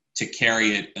on, to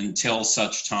carry it until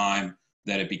such time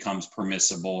that it becomes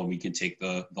permissible and we can take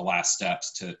the last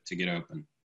steps to get open.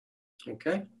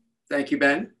 Okay, thank you,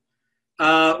 Ben.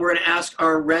 We're going to ask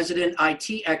our resident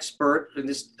IT expert, and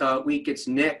this week it's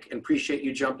Nick, and appreciate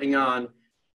you jumping on.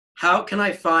 How can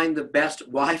I find the best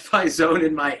Wi-Fi zone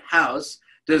in my house?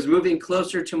 Does moving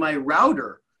closer to my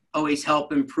router always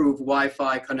help improve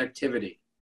Wi-Fi connectivity?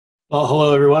 Well,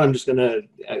 hello, everyone. I'm just going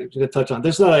to touch on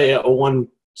this. Is not a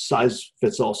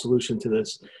one-size-fits-all solution to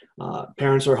this.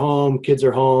 Parents are home, kids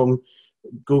are home,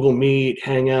 Google Meet,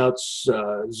 Hangouts,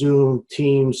 Zoom,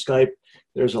 Teams, Skype.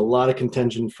 There's a lot of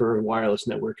contention for wireless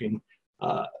networking.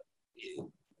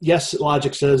 Yes,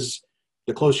 logic says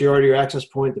the closer you are to your access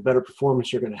point, the better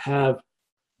performance you're going to have.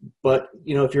 But,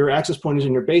 if your access point is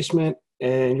in your basement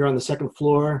and you're on the second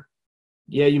floor,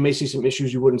 yeah, you may see some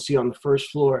issues you wouldn't see on the first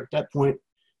floor. At that point,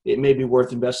 it may be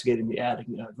worth investigating the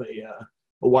adding of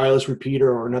a wireless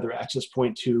repeater or another access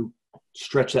point to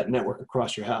stretch that network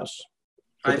across your house.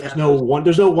 There's no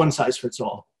one size fits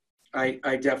all.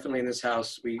 I definitely, in this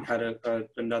house, we had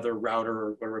another router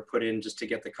or whatever put in just to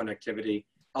get the connectivity.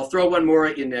 I'll throw one more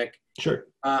at you, Nick. Sure.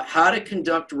 How to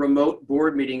conduct remote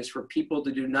board meetings for people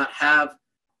that do not have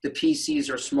the PCs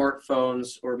or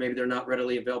smartphones, or maybe they're not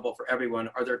readily available for everyone.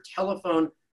 Are there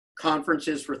telephone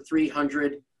conferences for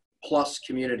 300 plus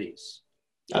communities?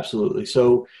 Absolutely.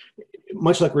 So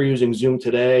much like we're using Zoom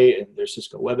today, and there's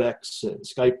Cisco WebEx and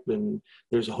Skype, and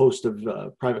there's a host of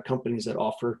private companies that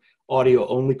offer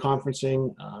audio-only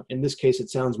conferencing. In this case, it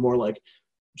sounds more like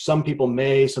some people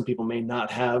may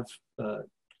not have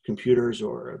computers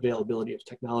or availability of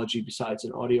technology besides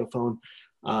an audio phone.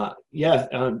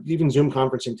 Even Zoom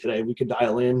conferencing today, we could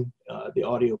dial in the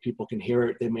audio, people can hear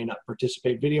it. They may not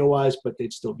participate video-wise, but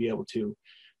they'd still be able to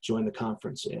join the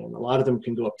conference. And a lot of them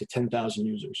can go up to 10,000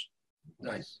 users.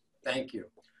 Nice. Thank you.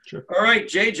 Sure. All right,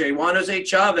 JJ, Juan Jose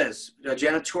Chavez, a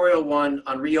janitorial one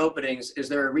on reopenings. Is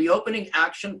there a reopening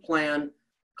action plan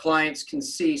clients can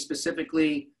see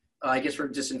specifically, I guess, for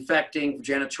disinfecting,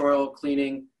 janitorial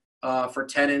cleaning, for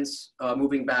tenants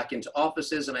moving back into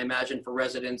offices, and I imagine for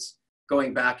residents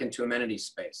going back into amenity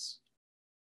space?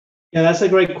 Yeah, that's a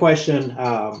great question.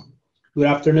 Good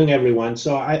afternoon, everyone.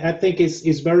 So I think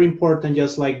it's very important,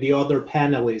 just like the other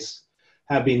panelists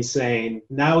have been saying,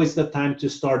 now is the time to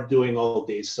start doing all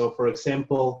this. So for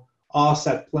example, us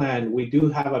at Plan, we do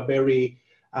have a very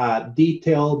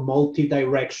detailed,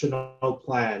 multi-directional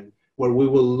plan where we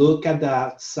will look at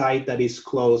the site that is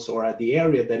closed or at the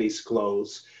area that is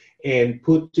closed and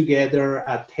put together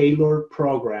a tailored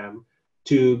program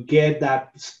to get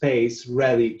that space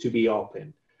ready to be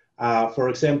open. For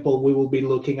example, we will be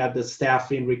looking at the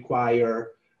staffing required,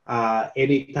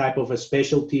 any type of a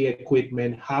specialty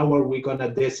equipment, how are we gonna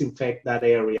disinfect that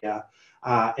area?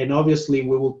 And obviously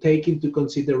we will take into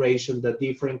consideration the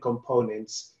different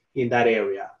components in that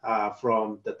area,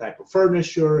 from the type of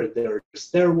furniture, if there are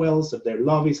stairwells, if there are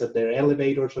lobbies, if there are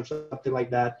elevators or something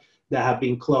like that have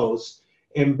been closed.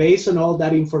 And based on all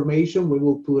that information, we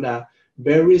will put a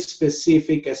very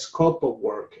specific scope of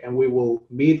work, and we will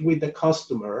meet with the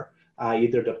customer,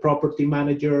 either the property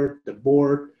manager, the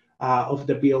board of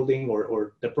the building,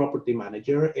 or the property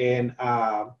manager, and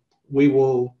we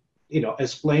will,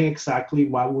 explain exactly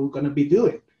what we're going to be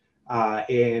doing.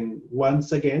 And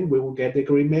once again, we will get the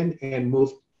agreement and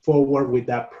move forward with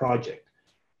that project.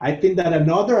 I think that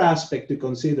another aspect to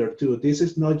consider too, this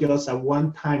is not just a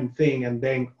one-time thing and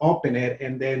then open it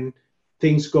and then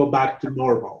things go back to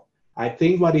normal. I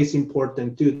think what is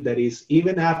important too, that is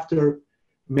even after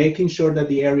making sure that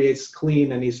the area is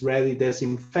clean and is ready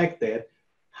disinfected,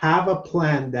 have a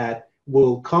plan that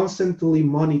will constantly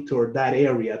monitor that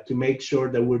area to make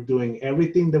sure that we're doing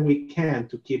everything that we can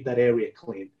to keep that area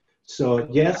clean. So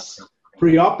yes,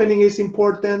 pre-opening is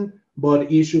important,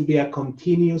 but it should be a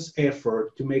continuous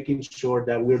effort to making sure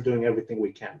that we're doing everything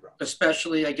we can, Rob.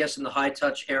 Especially, I guess, in the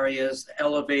high-touch areas, the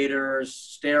elevators,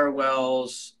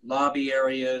 stairwells, lobby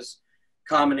areas,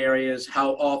 common areas,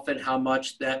 how often, how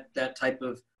much that type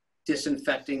of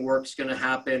disinfecting work's going to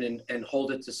happen, and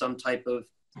hold it to some type of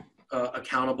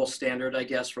accountable standard, I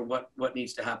guess, for what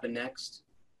needs to happen next.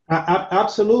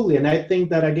 Absolutely. And I think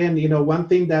that, again, one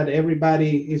thing that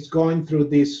everybody is going through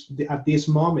at this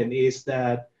moment is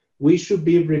that we should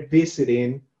be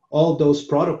revisiting all those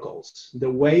protocols.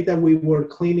 The way that we were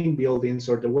cleaning buildings,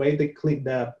 or the way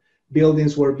the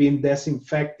buildings were being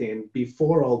disinfected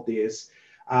before all this,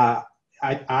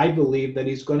 I believe that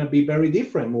it's going to be very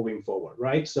different moving forward,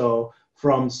 right? So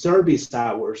from service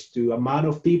hours to amount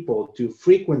of people to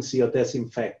frequency of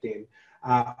disinfecting,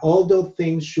 all those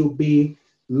things should be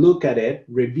look at it,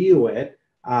 review it,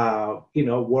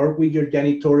 work with your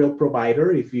janitorial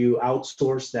provider if you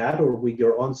outsource that, or with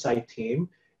your on-site team,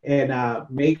 and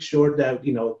make sure that,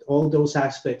 all those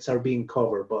aspects are being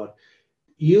covered. But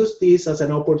use this as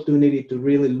an opportunity to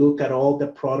really look at all the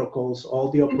protocols,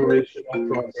 all the operational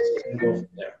processes, and go from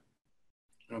there.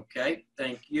 Okay,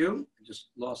 thank you. I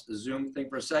just lost the Zoom thing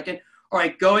for a second. All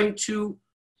right, going to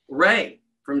Ray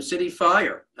from City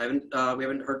Fire. We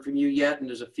haven't heard from you yet, and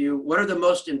there's a few. What are the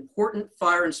most important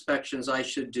fire inspections I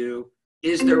should do?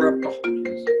 Is there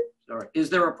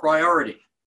a priority?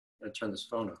 I'm gonna turn this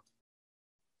phone off.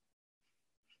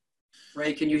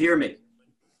 Ray, can you hear me?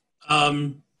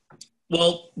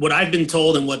 Well, what I've been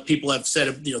told and what people have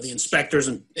said, the inspectors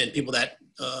and people that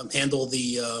handle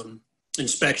the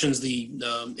inspections, the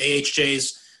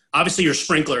AHJs, obviously your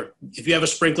sprinkler. If you have a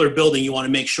sprinkler building, you want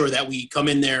to make sure that we come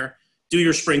in there, do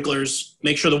your sprinklers,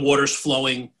 make sure the water's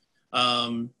flowing.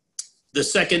 The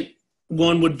second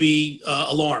one would be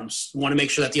alarms. You want to make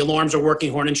sure that the alarms are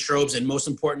working, horn and strobes, and most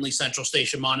importantly, central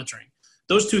station monitoring.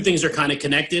 Those two things are kind of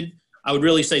connected. I would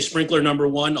really say sprinkler number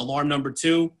one, alarm number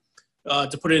two.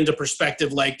 To put it into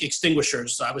perspective, like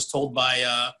extinguishers. I was told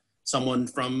by someone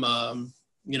from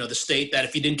the state that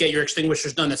if you didn't get your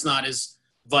extinguishers done, that's not as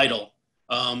vital.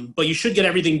 But you should get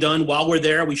everything done while we're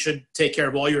there. We should take care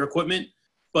of all your equipment.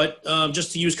 But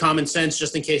just to use common sense,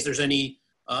 just in case there's any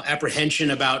apprehension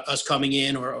about us coming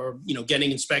in or getting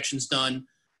inspections done,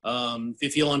 if you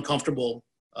feel uncomfortable,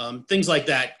 things like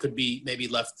that could be maybe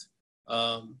left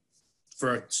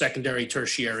for a secondary,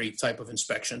 tertiary type of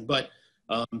inspection. But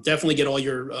definitely get all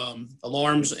your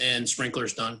alarms and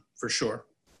sprinklers done for sure.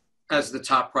 As the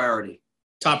top priority.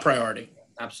 Top priority.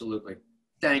 Absolutely.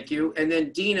 Thank you. And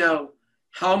then Dino,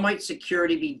 how might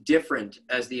security be different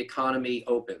as the economy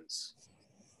opens?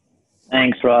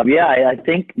 Thanks, Rob. Yeah, I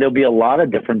think there'll be a lot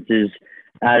of differences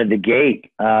out of the gate.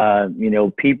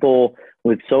 People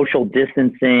with social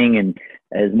distancing and,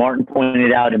 as Martin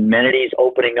pointed out, amenities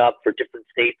opening up for different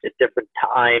states at different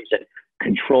times and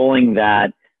controlling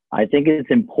that. I think it's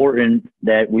important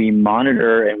that we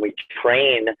monitor and we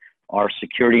train our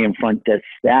security and front desk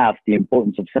staff the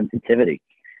importance of sensitivity.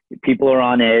 People are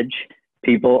on edge.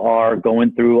 People are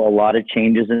going through a lot of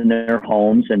changes in their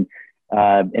homes, and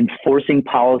enforcing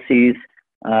policies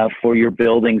for your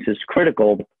buildings is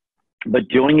critical, but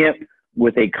doing it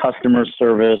with a customer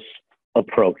service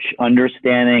approach,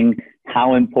 understanding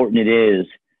how important it is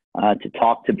to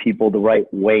talk to people the right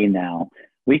way now.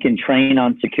 We can train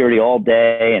on security all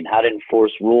day and how to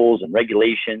enforce rules and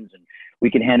regulations, and we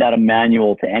can hand out a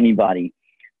manual to anybody.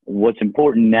 What's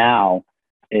important now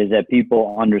is that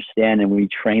people understand and we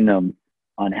train them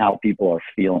on how people are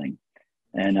feeling.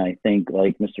 And I think,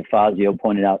 like Mr. Fazio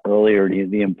pointed out earlier,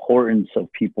 the importance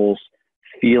of people's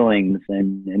feelings.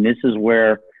 And this is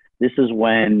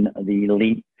when the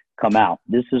elite come out.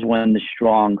 This is when the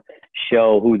strong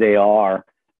show who they are.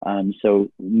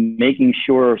 So making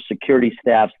sure security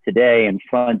staffs today and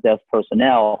front desk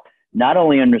personnel not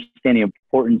only understand the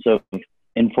importance of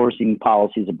enforcing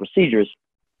policies and procedures,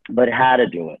 but how to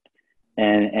do it,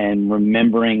 and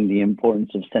remembering the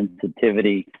importance of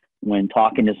sensitivity when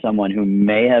talking to someone who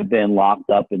may have been locked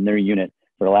up in their unit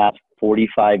for the last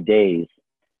 45 days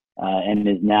and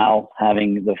is now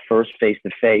having the first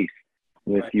face-to-face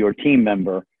with your team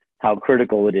member, how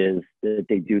critical it is that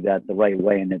they do that the right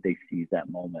way and that they seize that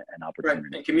moment and opportunity.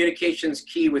 Right. And communication's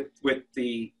key with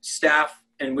the staff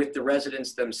and with the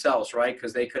residents themselves, right?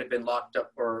 Because they could have been locked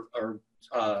up or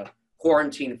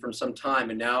quarantined for some time,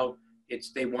 and now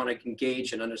they want to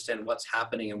engage and understand what's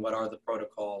happening and what are the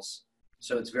protocols.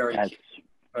 So it's very key.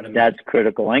 That's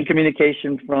critical. And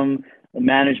communication from the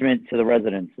management to the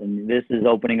residents. And this is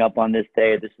opening up on this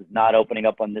day. This is not opening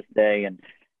up on this day. And,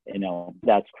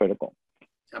 that's critical.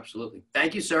 Absolutely.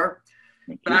 Thank you, sir.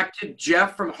 Back to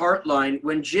Jeff from Heartline.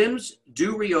 When gyms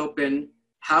do reopen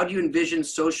how do you envision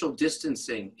social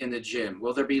distancing in the gym?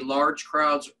 Will there be large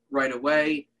crowds right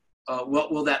away?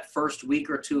 What will that first week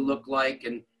or two look like?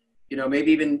 And, you know,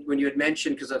 maybe even when you had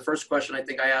mentioned, because the first question I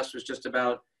think I asked was just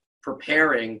about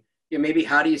preparing, you know, maybe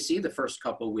how do you see the first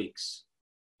couple of weeks?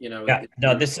 You know, Yeah,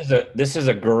 no, this is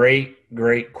a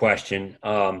great question.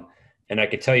 And I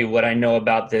could tell you what I know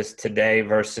about this today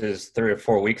versus 3 or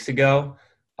 4 weeks ago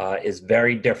is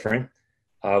very different.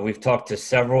 We've talked to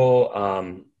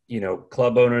several, you know,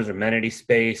 club owners, amenity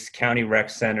space, county rec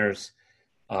centers,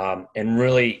 and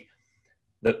really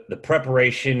the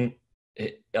preparation,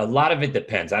 a lot of it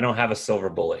depends. I don't have a silver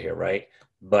bullet here, right?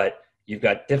 But you've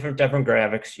got different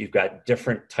demographics. You've got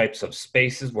different types of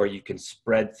spaces where you can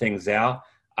spread things out.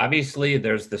 Obviously,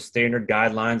 there's the standard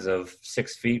guidelines of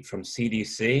 6 feet from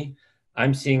CDC.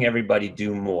 I'm seeing everybody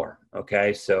do more,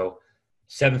 okay? So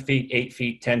 7 feet, 8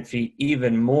 feet, 10 feet,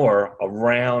 even more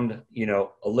around, you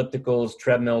know, ellipticals,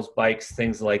 treadmills, bikes,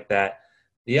 things like that.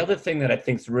 The other thing that I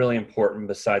think is really important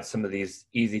besides some of these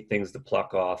easy things to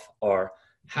pluck off are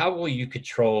how will you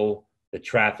control the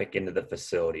traffic into the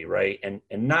facility, right? And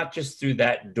not just through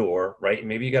that door, right?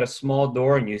 Maybe you got a small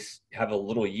door and you have a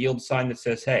little yield sign that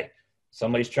says, hey,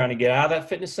 somebody's trying to get out of that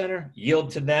fitness center, yield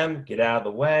to them, get out of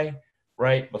the way,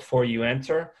 right, before you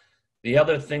enter. The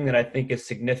other thing that I think is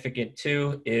significant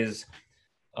too is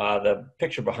the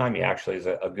picture behind me actually is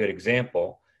a good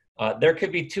example. There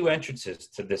could be 2 entrances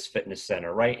to this fitness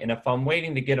center, right? And if I'm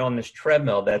waiting to get on this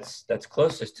treadmill that's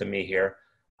closest to me here,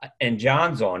 and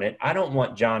John's on it, I don't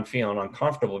want John feeling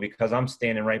uncomfortable because I'm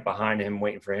standing right behind him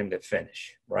waiting for him to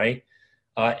finish, right?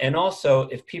 And also,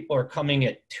 if people are coming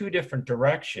at 2 different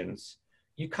directions,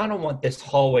 you kind of want this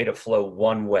hallway to flow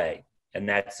one way, and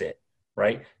that's it,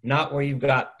 right? Not where you've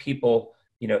got people,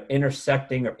 you know,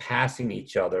 intersecting or passing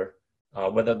each other,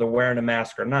 whether they're wearing a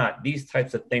mask or not. These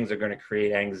types of things are going to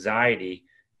create anxiety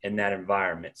in that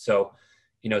environment. So,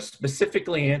 you know,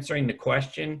 specifically answering the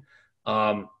question,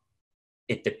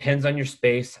 it depends on your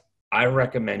space. I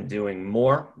recommend doing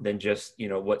more than just, you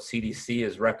know, what CDC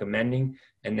is recommending,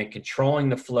 and then controlling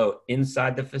the flow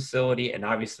inside the facility, and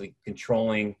obviously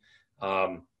controlling,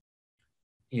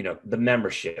 you know, the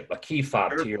membership, a key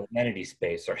fob to your amenity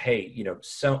space, or, hey, you know,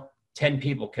 so 10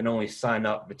 people can only sign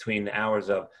up between the hours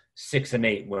of 6 and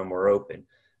 8 when we're open.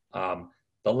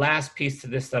 The last piece to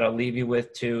this that I'll leave you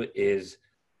with too is,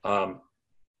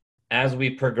 as we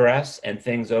progress and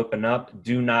things open up,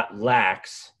 do not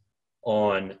lax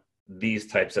on these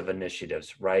types of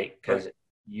initiatives, right? Because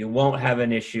you won't have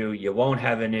an issue. You won't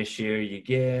have an issue. You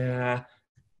get,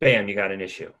 bam, you got an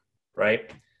issue, right?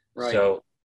 So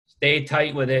stay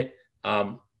tight with it.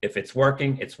 If it's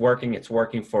working, it's working. It's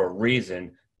working for a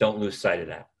reason. Don't lose sight of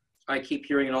that. I keep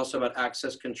hearing it also about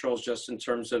access controls, just in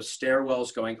terms of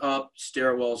stairwells going up,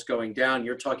 stairwells going down.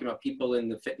 You're talking about people in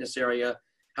the fitness area,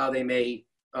 how they may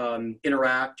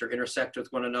interact or intersect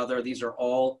with one another. These are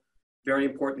all very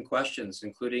important questions,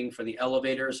 including for the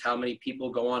elevators, how many people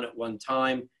go on at one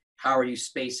time, how are you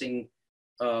spacing,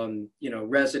 you know,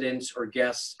 residents or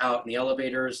guests out in the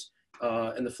elevators,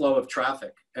 and the flow of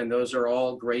traffic. And those are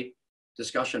all great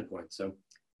discussion points. So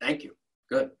thank you.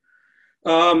 Good.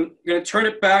 I'm going to turn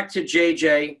it back to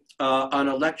JJ on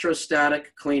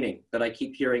electrostatic cleaning that I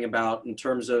keep hearing about in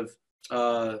terms of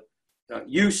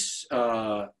use,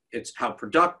 it's how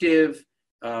productive,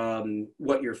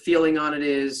 what your feeling on it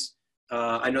is.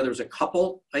 I know there's a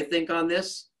couple, I think, on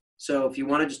this. So if you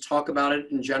want to just talk about it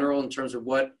in general in terms of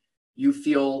what you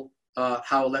feel,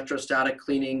 how electrostatic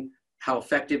cleaning, how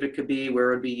effective it could be,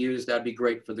 where it would be used, that'd be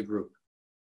great for the group.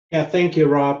 Yeah, thank you,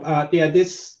 Rob. Yeah,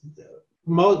 this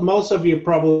most of you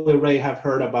probably already have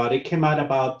heard about it. It came out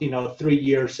about 3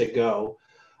 years ago.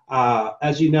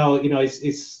 As you know,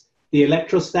 it's the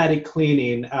electrostatic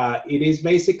cleaning. It is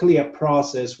basically a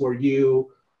process where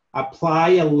you apply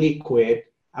a liquid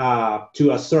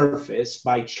to a surface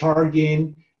by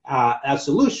charging a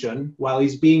solution while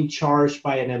it's being charged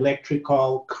by an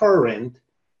electrical current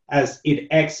as it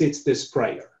exits the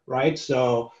sprayer, right?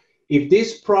 So if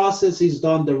this process is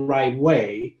done the right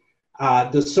way,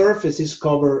 the surface is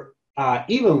covered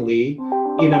evenly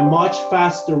in a much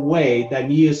faster way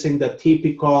than using the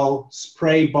typical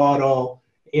spray bottle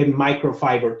in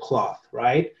microfiber cloth,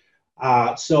 right?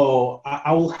 So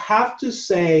I will have to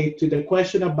say to the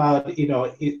question about,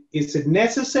 is it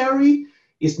necessary?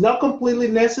 It's not completely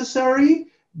necessary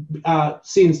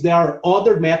since there are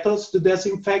other methods to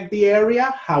disinfect the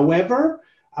area. However,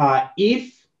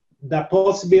 if the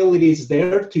possibility is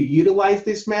there to utilize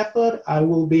this method, I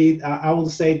will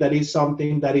say that is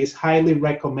something that is highly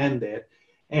recommended.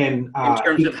 And in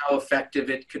terms of how effective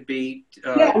it could be.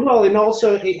 Yeah, well, and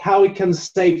also how it can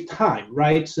save time,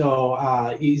 right? So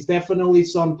it's definitely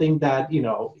something that, you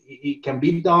know, it can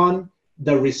be done.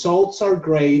 The results are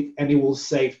great, and it will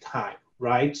save time,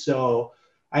 right? So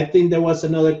I think there was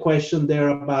another question there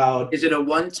about. Is it a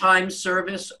one-time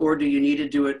service, or do you need to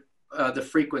do it, the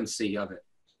frequency of it?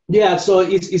 Yeah, so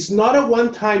it's not a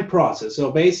one-time process. So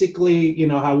basically, you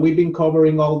know, how we've been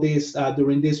covering all this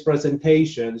during these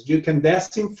presentations, you can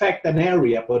disinfect an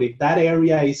area, but if that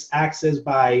area is accessed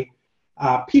by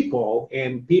people,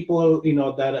 and people, you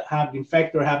know, that have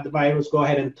infected or have the virus go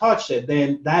ahead and touch it,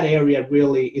 then that area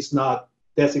really is not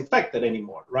disinfected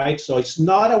anymore, right? So it's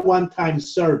not a one-time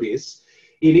service.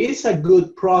 It is a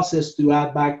good process to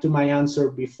add back to my answer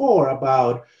before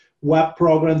about what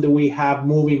program do we have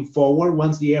moving forward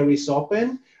once the area is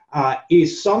open,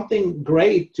 is something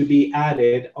great to be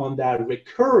added on that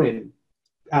recurring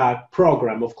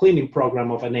program of cleaning program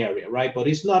of an area, right? But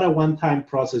it's not a one-time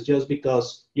process just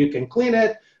because you can clean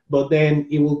it, but then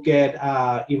it will get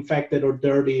infected or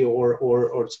dirty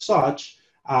or such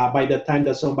by the time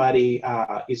that somebody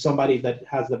is somebody that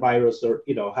has the virus or,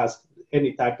 you know, has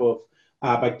any type of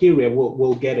bacteria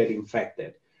will get it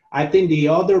infected. I think the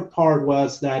other part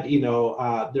was that, you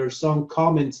know, there's some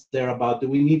comments there about, do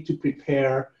we need to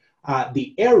prepare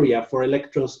the area for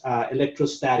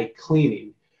electrostatic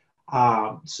cleaning?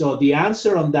 So the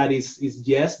answer on that is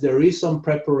yes, there is some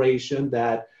preparation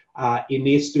that it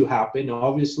needs to happen.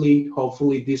 Obviously,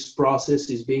 hopefully this process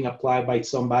is being applied by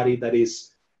somebody that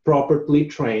is properly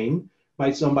trained, by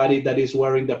somebody that is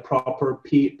wearing the proper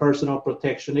personal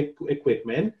protection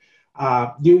equipment.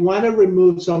 You want to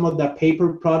remove some of the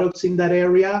paper products in that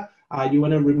area. You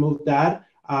want to remove that.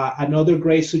 Another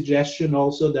great suggestion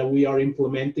also that we are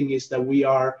implementing is that we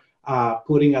are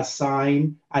putting a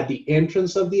sign at the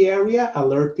entrance of the area,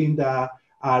 alerting the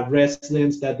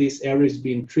residents that this area is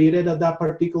being treated at that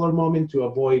particular moment to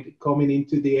avoid coming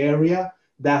into the area.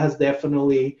 That has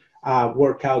definitely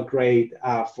worked out great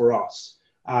for us.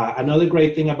 Another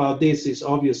great thing about this is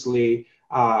obviously,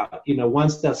 you know,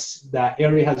 once the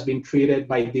area has been treated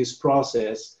by this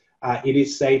process, it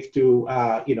is safe to,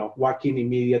 you know, walk in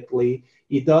immediately.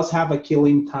 It does have a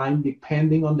killing time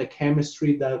depending on the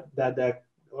chemistry that the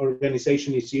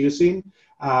organization is using,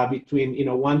 between, you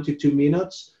know, 1 to 2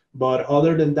 minutes. But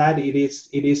other than that, it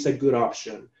is a good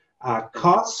option.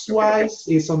 Cost-wise,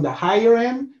 it's on the higher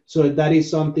end, so that is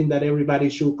something that everybody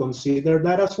should consider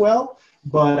that as well.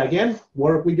 But again,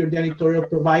 work with your janitorial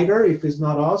provider if it's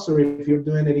not us, or if you're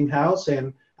doing it in-house,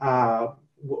 and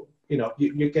you know,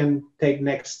 you can take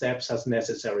next steps as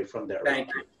necessary from there.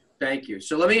 Thank you.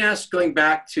 So let me ask, going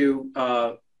back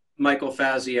to Michael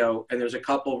Fazio, and there's a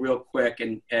couple real quick,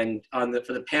 and on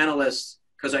for the panelists,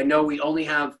 because I know we only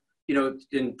have, you know,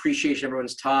 in appreciation of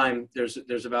everyone's time,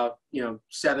 there's about, you know,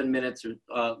 7 minutes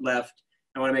left.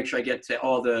 I want to make sure I get to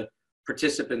all the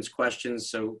participants' questions.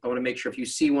 So I want to make sure if you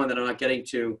see one that I'm not getting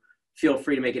to, feel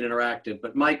free to make it interactive.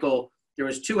 But Michael, there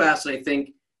was 2 asks I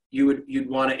think you'd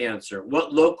want to answer.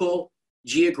 What local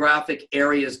geographic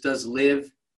areas does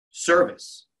LIV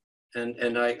service?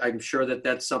 And I'm sure that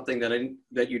that's something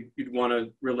that you'd want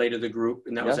to relay to the group.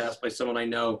 And that was asked by someone I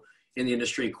know in the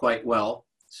industry quite well.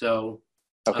 So.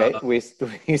 Okay, we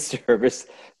service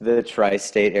the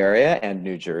tri-state area and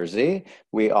New Jersey.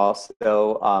 We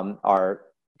also are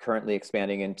currently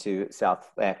expanding into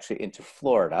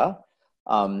Florida.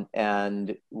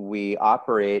 And we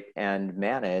operate and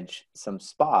manage some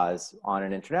spas on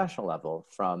an international level,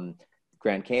 from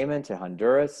Grand Cayman to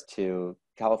Honduras to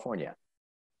California.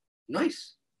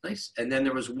 Nice. And then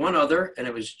there was one other, and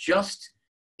it was just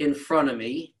in front of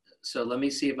me. So let me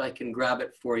see if I can grab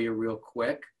it for you real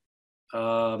quick.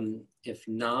 If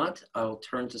not, I'll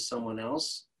turn to someone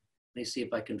else. Let me see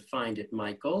if I can find it,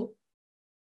 Michael.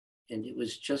 And it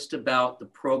was just about the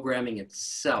programming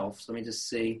itself. So let me just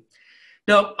see.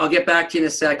 Nope, I'll get back to you in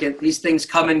a second. These things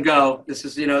come and go. This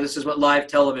is, you know, this is what live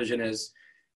television is.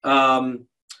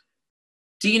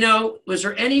 Dino, was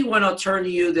there anyone, I'll turn to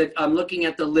you, that I'm looking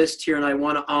at the list here and I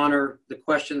want to honor the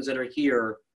questions that are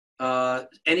here.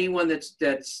 Anyone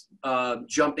that's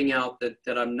jumping out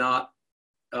that I'm not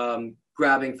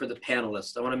grabbing for the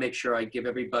panelists? I want to make sure I give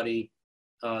everybody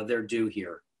their due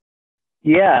here.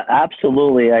 Yeah,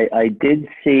 absolutely. I did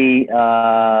see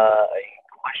a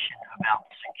question about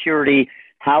security.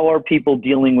 How are people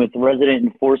dealing with resident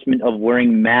enforcement of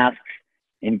wearing masks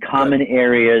in common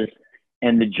areas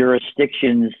and the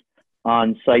jurisdictions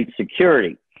on site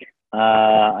security?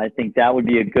 I think that would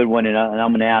be a good one. And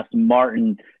I'm going to ask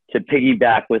Martin to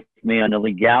piggyback with me on the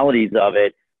legalities of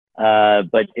it.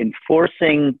 But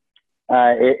enforcing,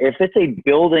 if it's a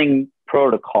building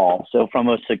protocol. So from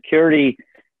a security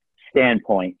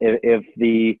standpoint,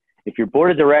 if your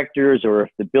board of directors or if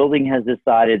the building has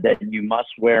decided that you must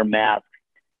wear masks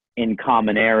in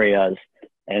common areas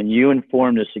and you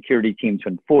inform the security team to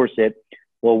enforce it,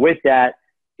 well, with that,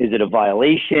 is it a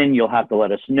violation? You'll have to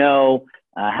let us know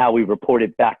how we report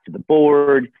it back to the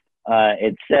board,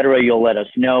 et cetera. You'll let us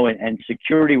know, and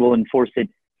security will enforce it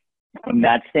from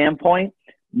that standpoint.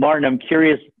 Martin, I'm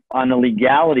curious on the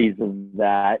legalities of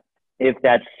that, if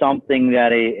that's something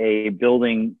that a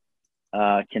building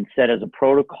can set as a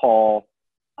protocol.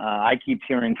 I keep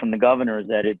hearing from the governors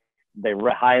that they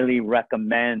highly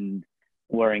recommend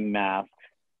wearing masks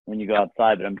when you go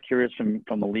outside, but I'm curious from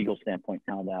a legal standpoint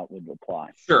how that would apply.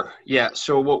 Sure. Yeah.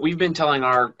 So what we've been telling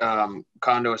our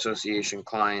condo association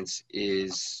clients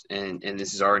is, and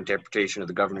this is our interpretation of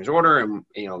the governor's order, and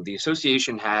the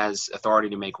association has authority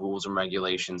to make rules and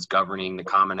regulations governing the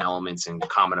common elements and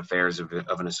common affairs of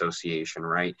an association,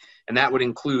 right? And that would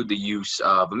include the use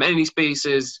of amenity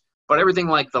spaces, but everything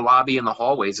like the lobby and the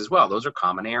hallways as well. Those are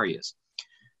common areas.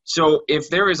 So if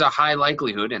there is a high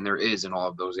likelihood, and there is in all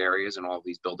of those areas and all of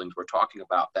these buildings we're talking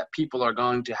about, that people are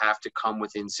going to have to come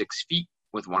within 6 feet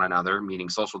with one another, meaning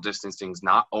social distancing is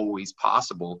not always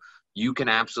possible, you can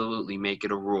absolutely make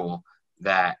it a rule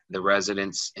that the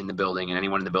residents in the building and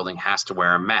anyone in the building has to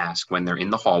wear a mask when they're in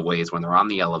the hallways, when they're on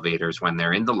the elevators, when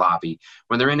they're in the lobby,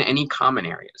 when they're in any common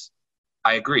areas.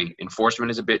 I agree.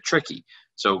 Enforcement is a bit tricky.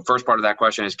 So first part of that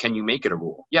question is, can you make it a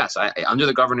rule? Yes, under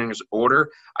the governor's order,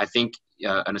 I think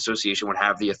an association would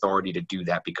have the authority to do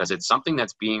that because it's something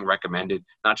that's being recommended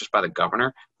not just by the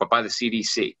governor, but by the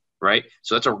CDC, right?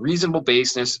 So that's a reasonable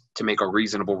basis to make a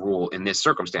reasonable rule in this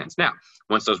circumstance. Now,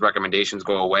 once those recommendations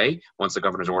go away, once the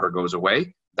governor's order goes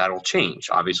away, that'll change.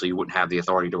 Obviously, you wouldn't have the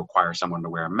authority to require someone to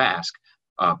wear a mask,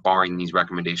 barring these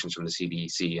recommendations from the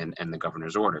CDC and the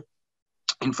governor's order.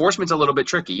 Enforcement's a little bit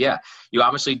tricky. Yeah, you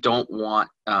obviously don't want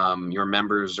your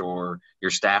members or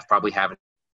your staff probably having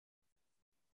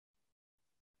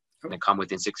to come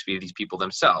within 6 feet of these people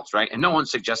themselves, right? And no one's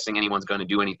suggesting anyone's going to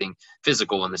do anything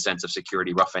physical in the sense of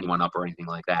security, rough anyone up or anything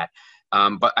like that.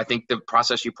 But I think the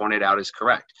process you pointed out is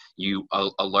correct. You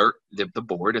alert the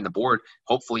board, and the board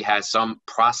hopefully has some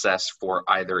process for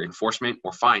either enforcement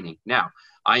or fining. Now,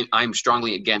 I'm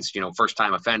strongly against,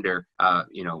 first-time offender,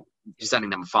 sending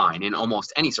them a fine in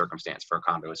almost any circumstance for a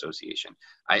condo association.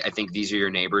 I think these are your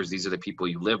neighbors. These are the people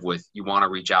you live with. You want to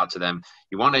reach out to them.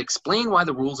 You want to explain why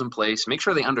the rule's in place, make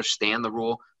sure they understand the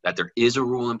rule, that there is a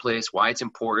rule in place, why it's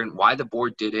important, why the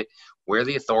board did it, where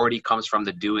the authority comes from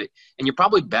to do it. And you're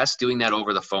probably best doing that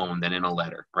over the phone than in a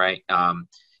letter, right?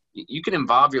 You can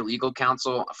involve your legal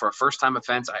counsel. For a first-time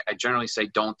offense, I generally say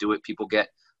don't do it. People get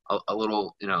a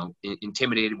little,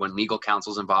 intimidated when legal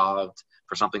counsel's involved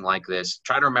for something like this.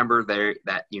 Try to remember they're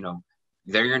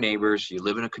your neighbors. You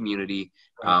live in a community.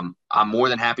 I'm more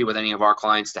than happy with any of our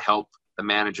clients to help the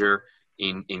manager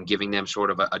in giving them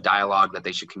sort of a dialogue that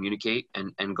they should communicate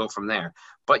and go from there.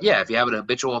 But yeah, if you have an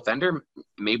habitual offender,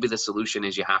 maybe the solution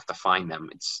is you have to fine them.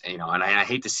 It's, and I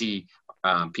hate to see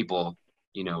people,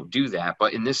 do that,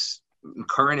 but in this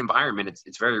current environment,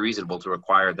 it's very reasonable to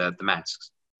require the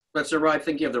masks. That's I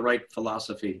think you have the right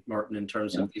philosophy, Martin, in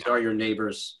terms of these are your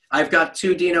neighbors. I've got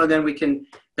two, Dino, then we can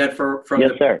that from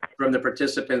the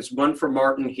participants. One for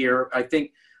Martin here. I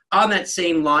think on that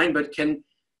same line, but can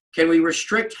we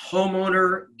restrict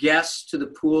homeowner guests to the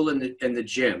pool and the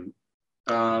gym?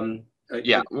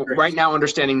 Yeah, right now,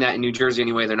 understanding that in New Jersey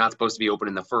anyway, they're not supposed to be open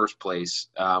in the first place.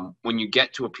 When you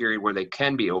get to a period where they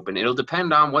can be open, it'll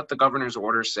depend on what the governor's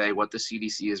orders say, what the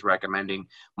CDC is recommending,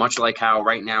 much like how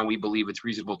right now we believe it's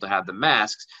reasonable to have the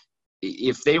masks.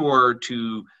 If they were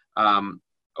to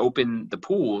open the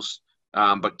pools,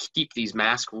 but keep these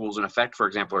mask rules in effect, for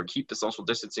example, or keep the social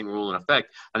distancing rule in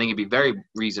effect, I think it'd be very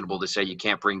reasonable to say you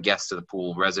can't bring guests to the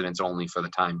pool, residents only for the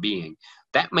time being.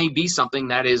 That may be something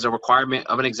that is a requirement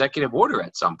of an executive order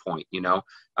at some point.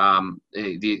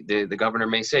 The governor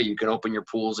may say you can open your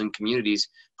pools in communities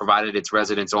provided it's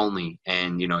residents only,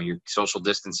 and you're social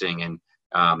distancing, and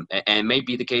it may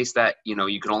be the case that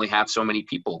you can only have so many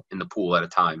people in the pool at a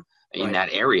time in that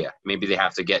area. Maybe they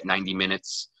have to get 90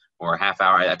 minutes or a half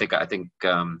hour. I think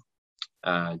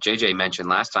JJ mentioned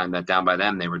last time that down by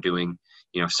them they were doing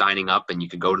signing up, and you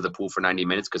could go to the pool for 90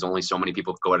 minutes because only so many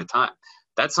people could go at a time.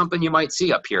 That's something you might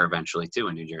see up here eventually too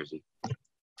in New Jersey.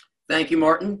 Thank you,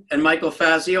 Martin. And Michael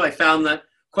Fazio, I found that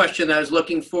question that I was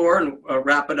looking for, and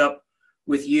wrap it up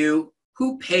with you.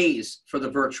 Who pays for the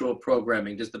virtual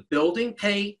programming? Does the building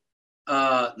pay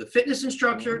the fitness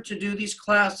instructor to do these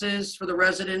classes for the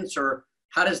residents, or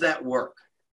how does that work?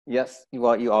 Yes,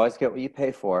 well, you always get what you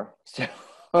pay for. So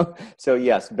So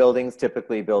yes, buildings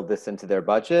typically build this into their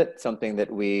budget, something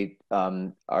that we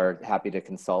are happy to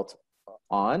consult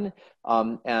on.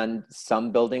 And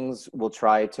some buildings will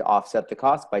try to offset the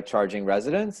cost by charging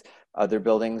residents. Other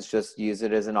buildings just use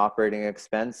it as an operating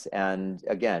expense. And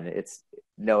again, it's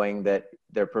knowing that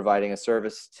they're providing a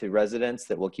service to residents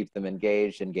that will keep them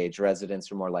engaged. Engaged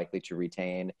residents are more likely to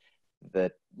retain.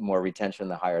 The more retention,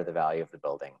 the higher the value of the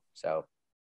building. So,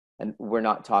 and we're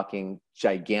not talking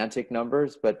gigantic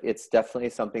numbers, but it's definitely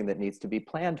something that needs to be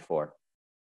planned for.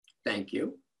 Thank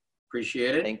you.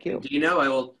 Appreciate it. Thank you. And Dino, I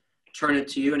will turn it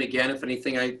to you. And again, if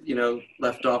anything I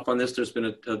left off on this, there's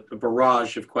been a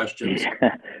barrage of questions.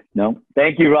 No,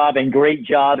 thank you, Rob, and great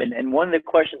job. And one of the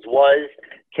questions was,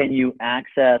 can you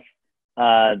access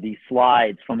the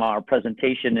slides from our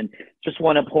presentation? And just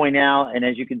want to point out, and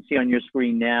as you can see on your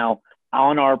screen now,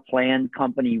 on our planned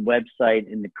company website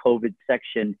in the COVID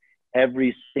section,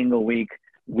 every single week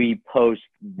we post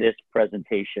this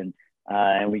presentation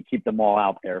and we keep them all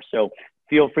out there. So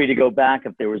feel free to go back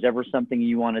if there was ever something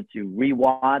you wanted to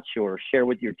rewatch or share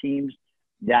with your teams.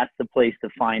 That's the place to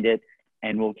find it,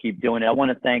 and we'll keep doing it. I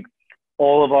want to thank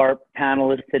all of our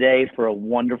panelists today for a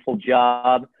wonderful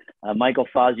job. Michael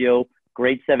Fazio,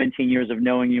 great 17 years of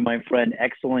knowing you, my friend.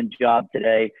 Excellent job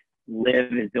today.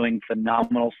 LIV is doing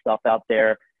phenomenal stuff out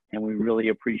there, and we really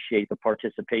appreciate the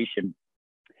participation.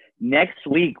 Next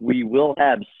week, we will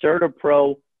have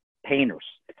CertaPro painters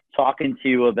talking to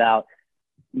you about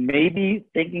maybe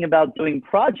thinking about doing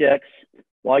projects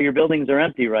while your buildings are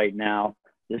empty right now.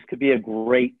 This could be a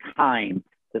great time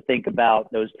to think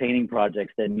about those painting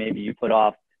projects that maybe you put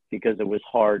off because it was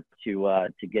hard to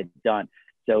get done.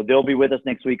 So they'll be with us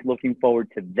next week. Looking forward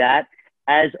to that.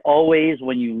 As always,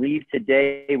 when you leave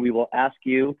today, we will ask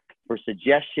you for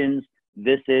suggestions.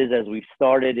 This is, as we've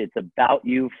started, it's about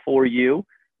you, for you.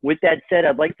 With that said,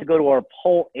 I'd like to go to our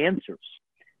poll answers.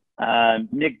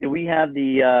 Nick, do we have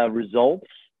the results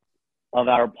of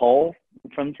our poll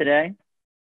from today?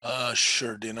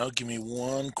 Sure, Dino. Give me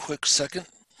one quick second.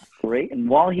 Great. And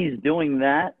while he's doing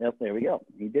that, oh, there we go.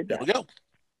 He did that. There we go.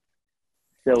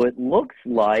 So it looks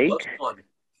like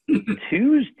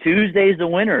Tuesday's the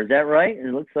winner. Is that right?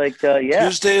 It looks like, yeah.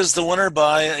 Tuesday is the winner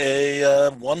by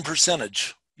a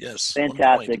 1%. Yes.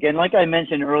 Fantastic. And like I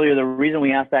mentioned earlier, the reason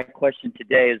we asked that question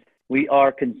today is we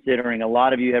are considering, a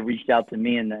lot of you have reached out to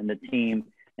me and the team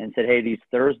and said, hey, these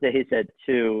Thursdays at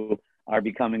 2 are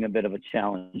becoming a bit of a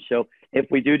challenge. So if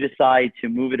we do decide to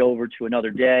move it over to another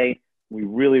day, we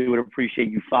really would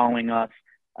appreciate you following us.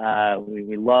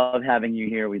 We love having you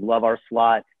here. We love our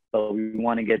slot, but we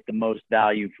want to get the most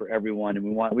value for everyone,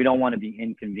 and we don't want to be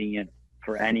inconvenient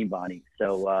for anybody.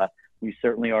 So we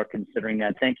certainly are considering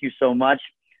that. Thank you so much.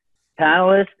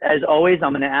 Panelists, as always,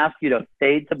 I'm going to ask you to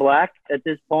fade to black at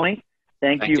this point.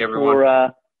 Thank you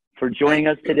for joining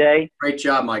us today. Great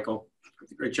job, Michael.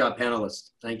 Great job,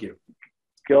 panelists. Thank you.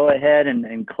 Go ahead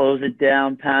and close it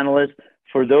down, panelists.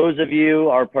 For those of you,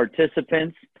 our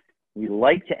participants, we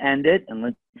like to end it, and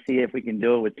let's see if we can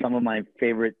do it with some of my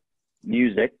favorite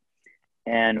music.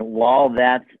 And while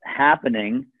that's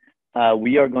happening,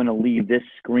 we are going to leave this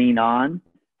screen on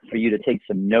for you to take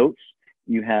some notes.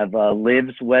 You have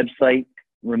LIV's website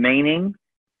remaining.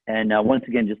 And once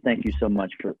again, just thank you so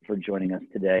much for joining us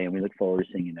today, and we look forward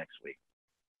to seeing you next week.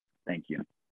 Thank you.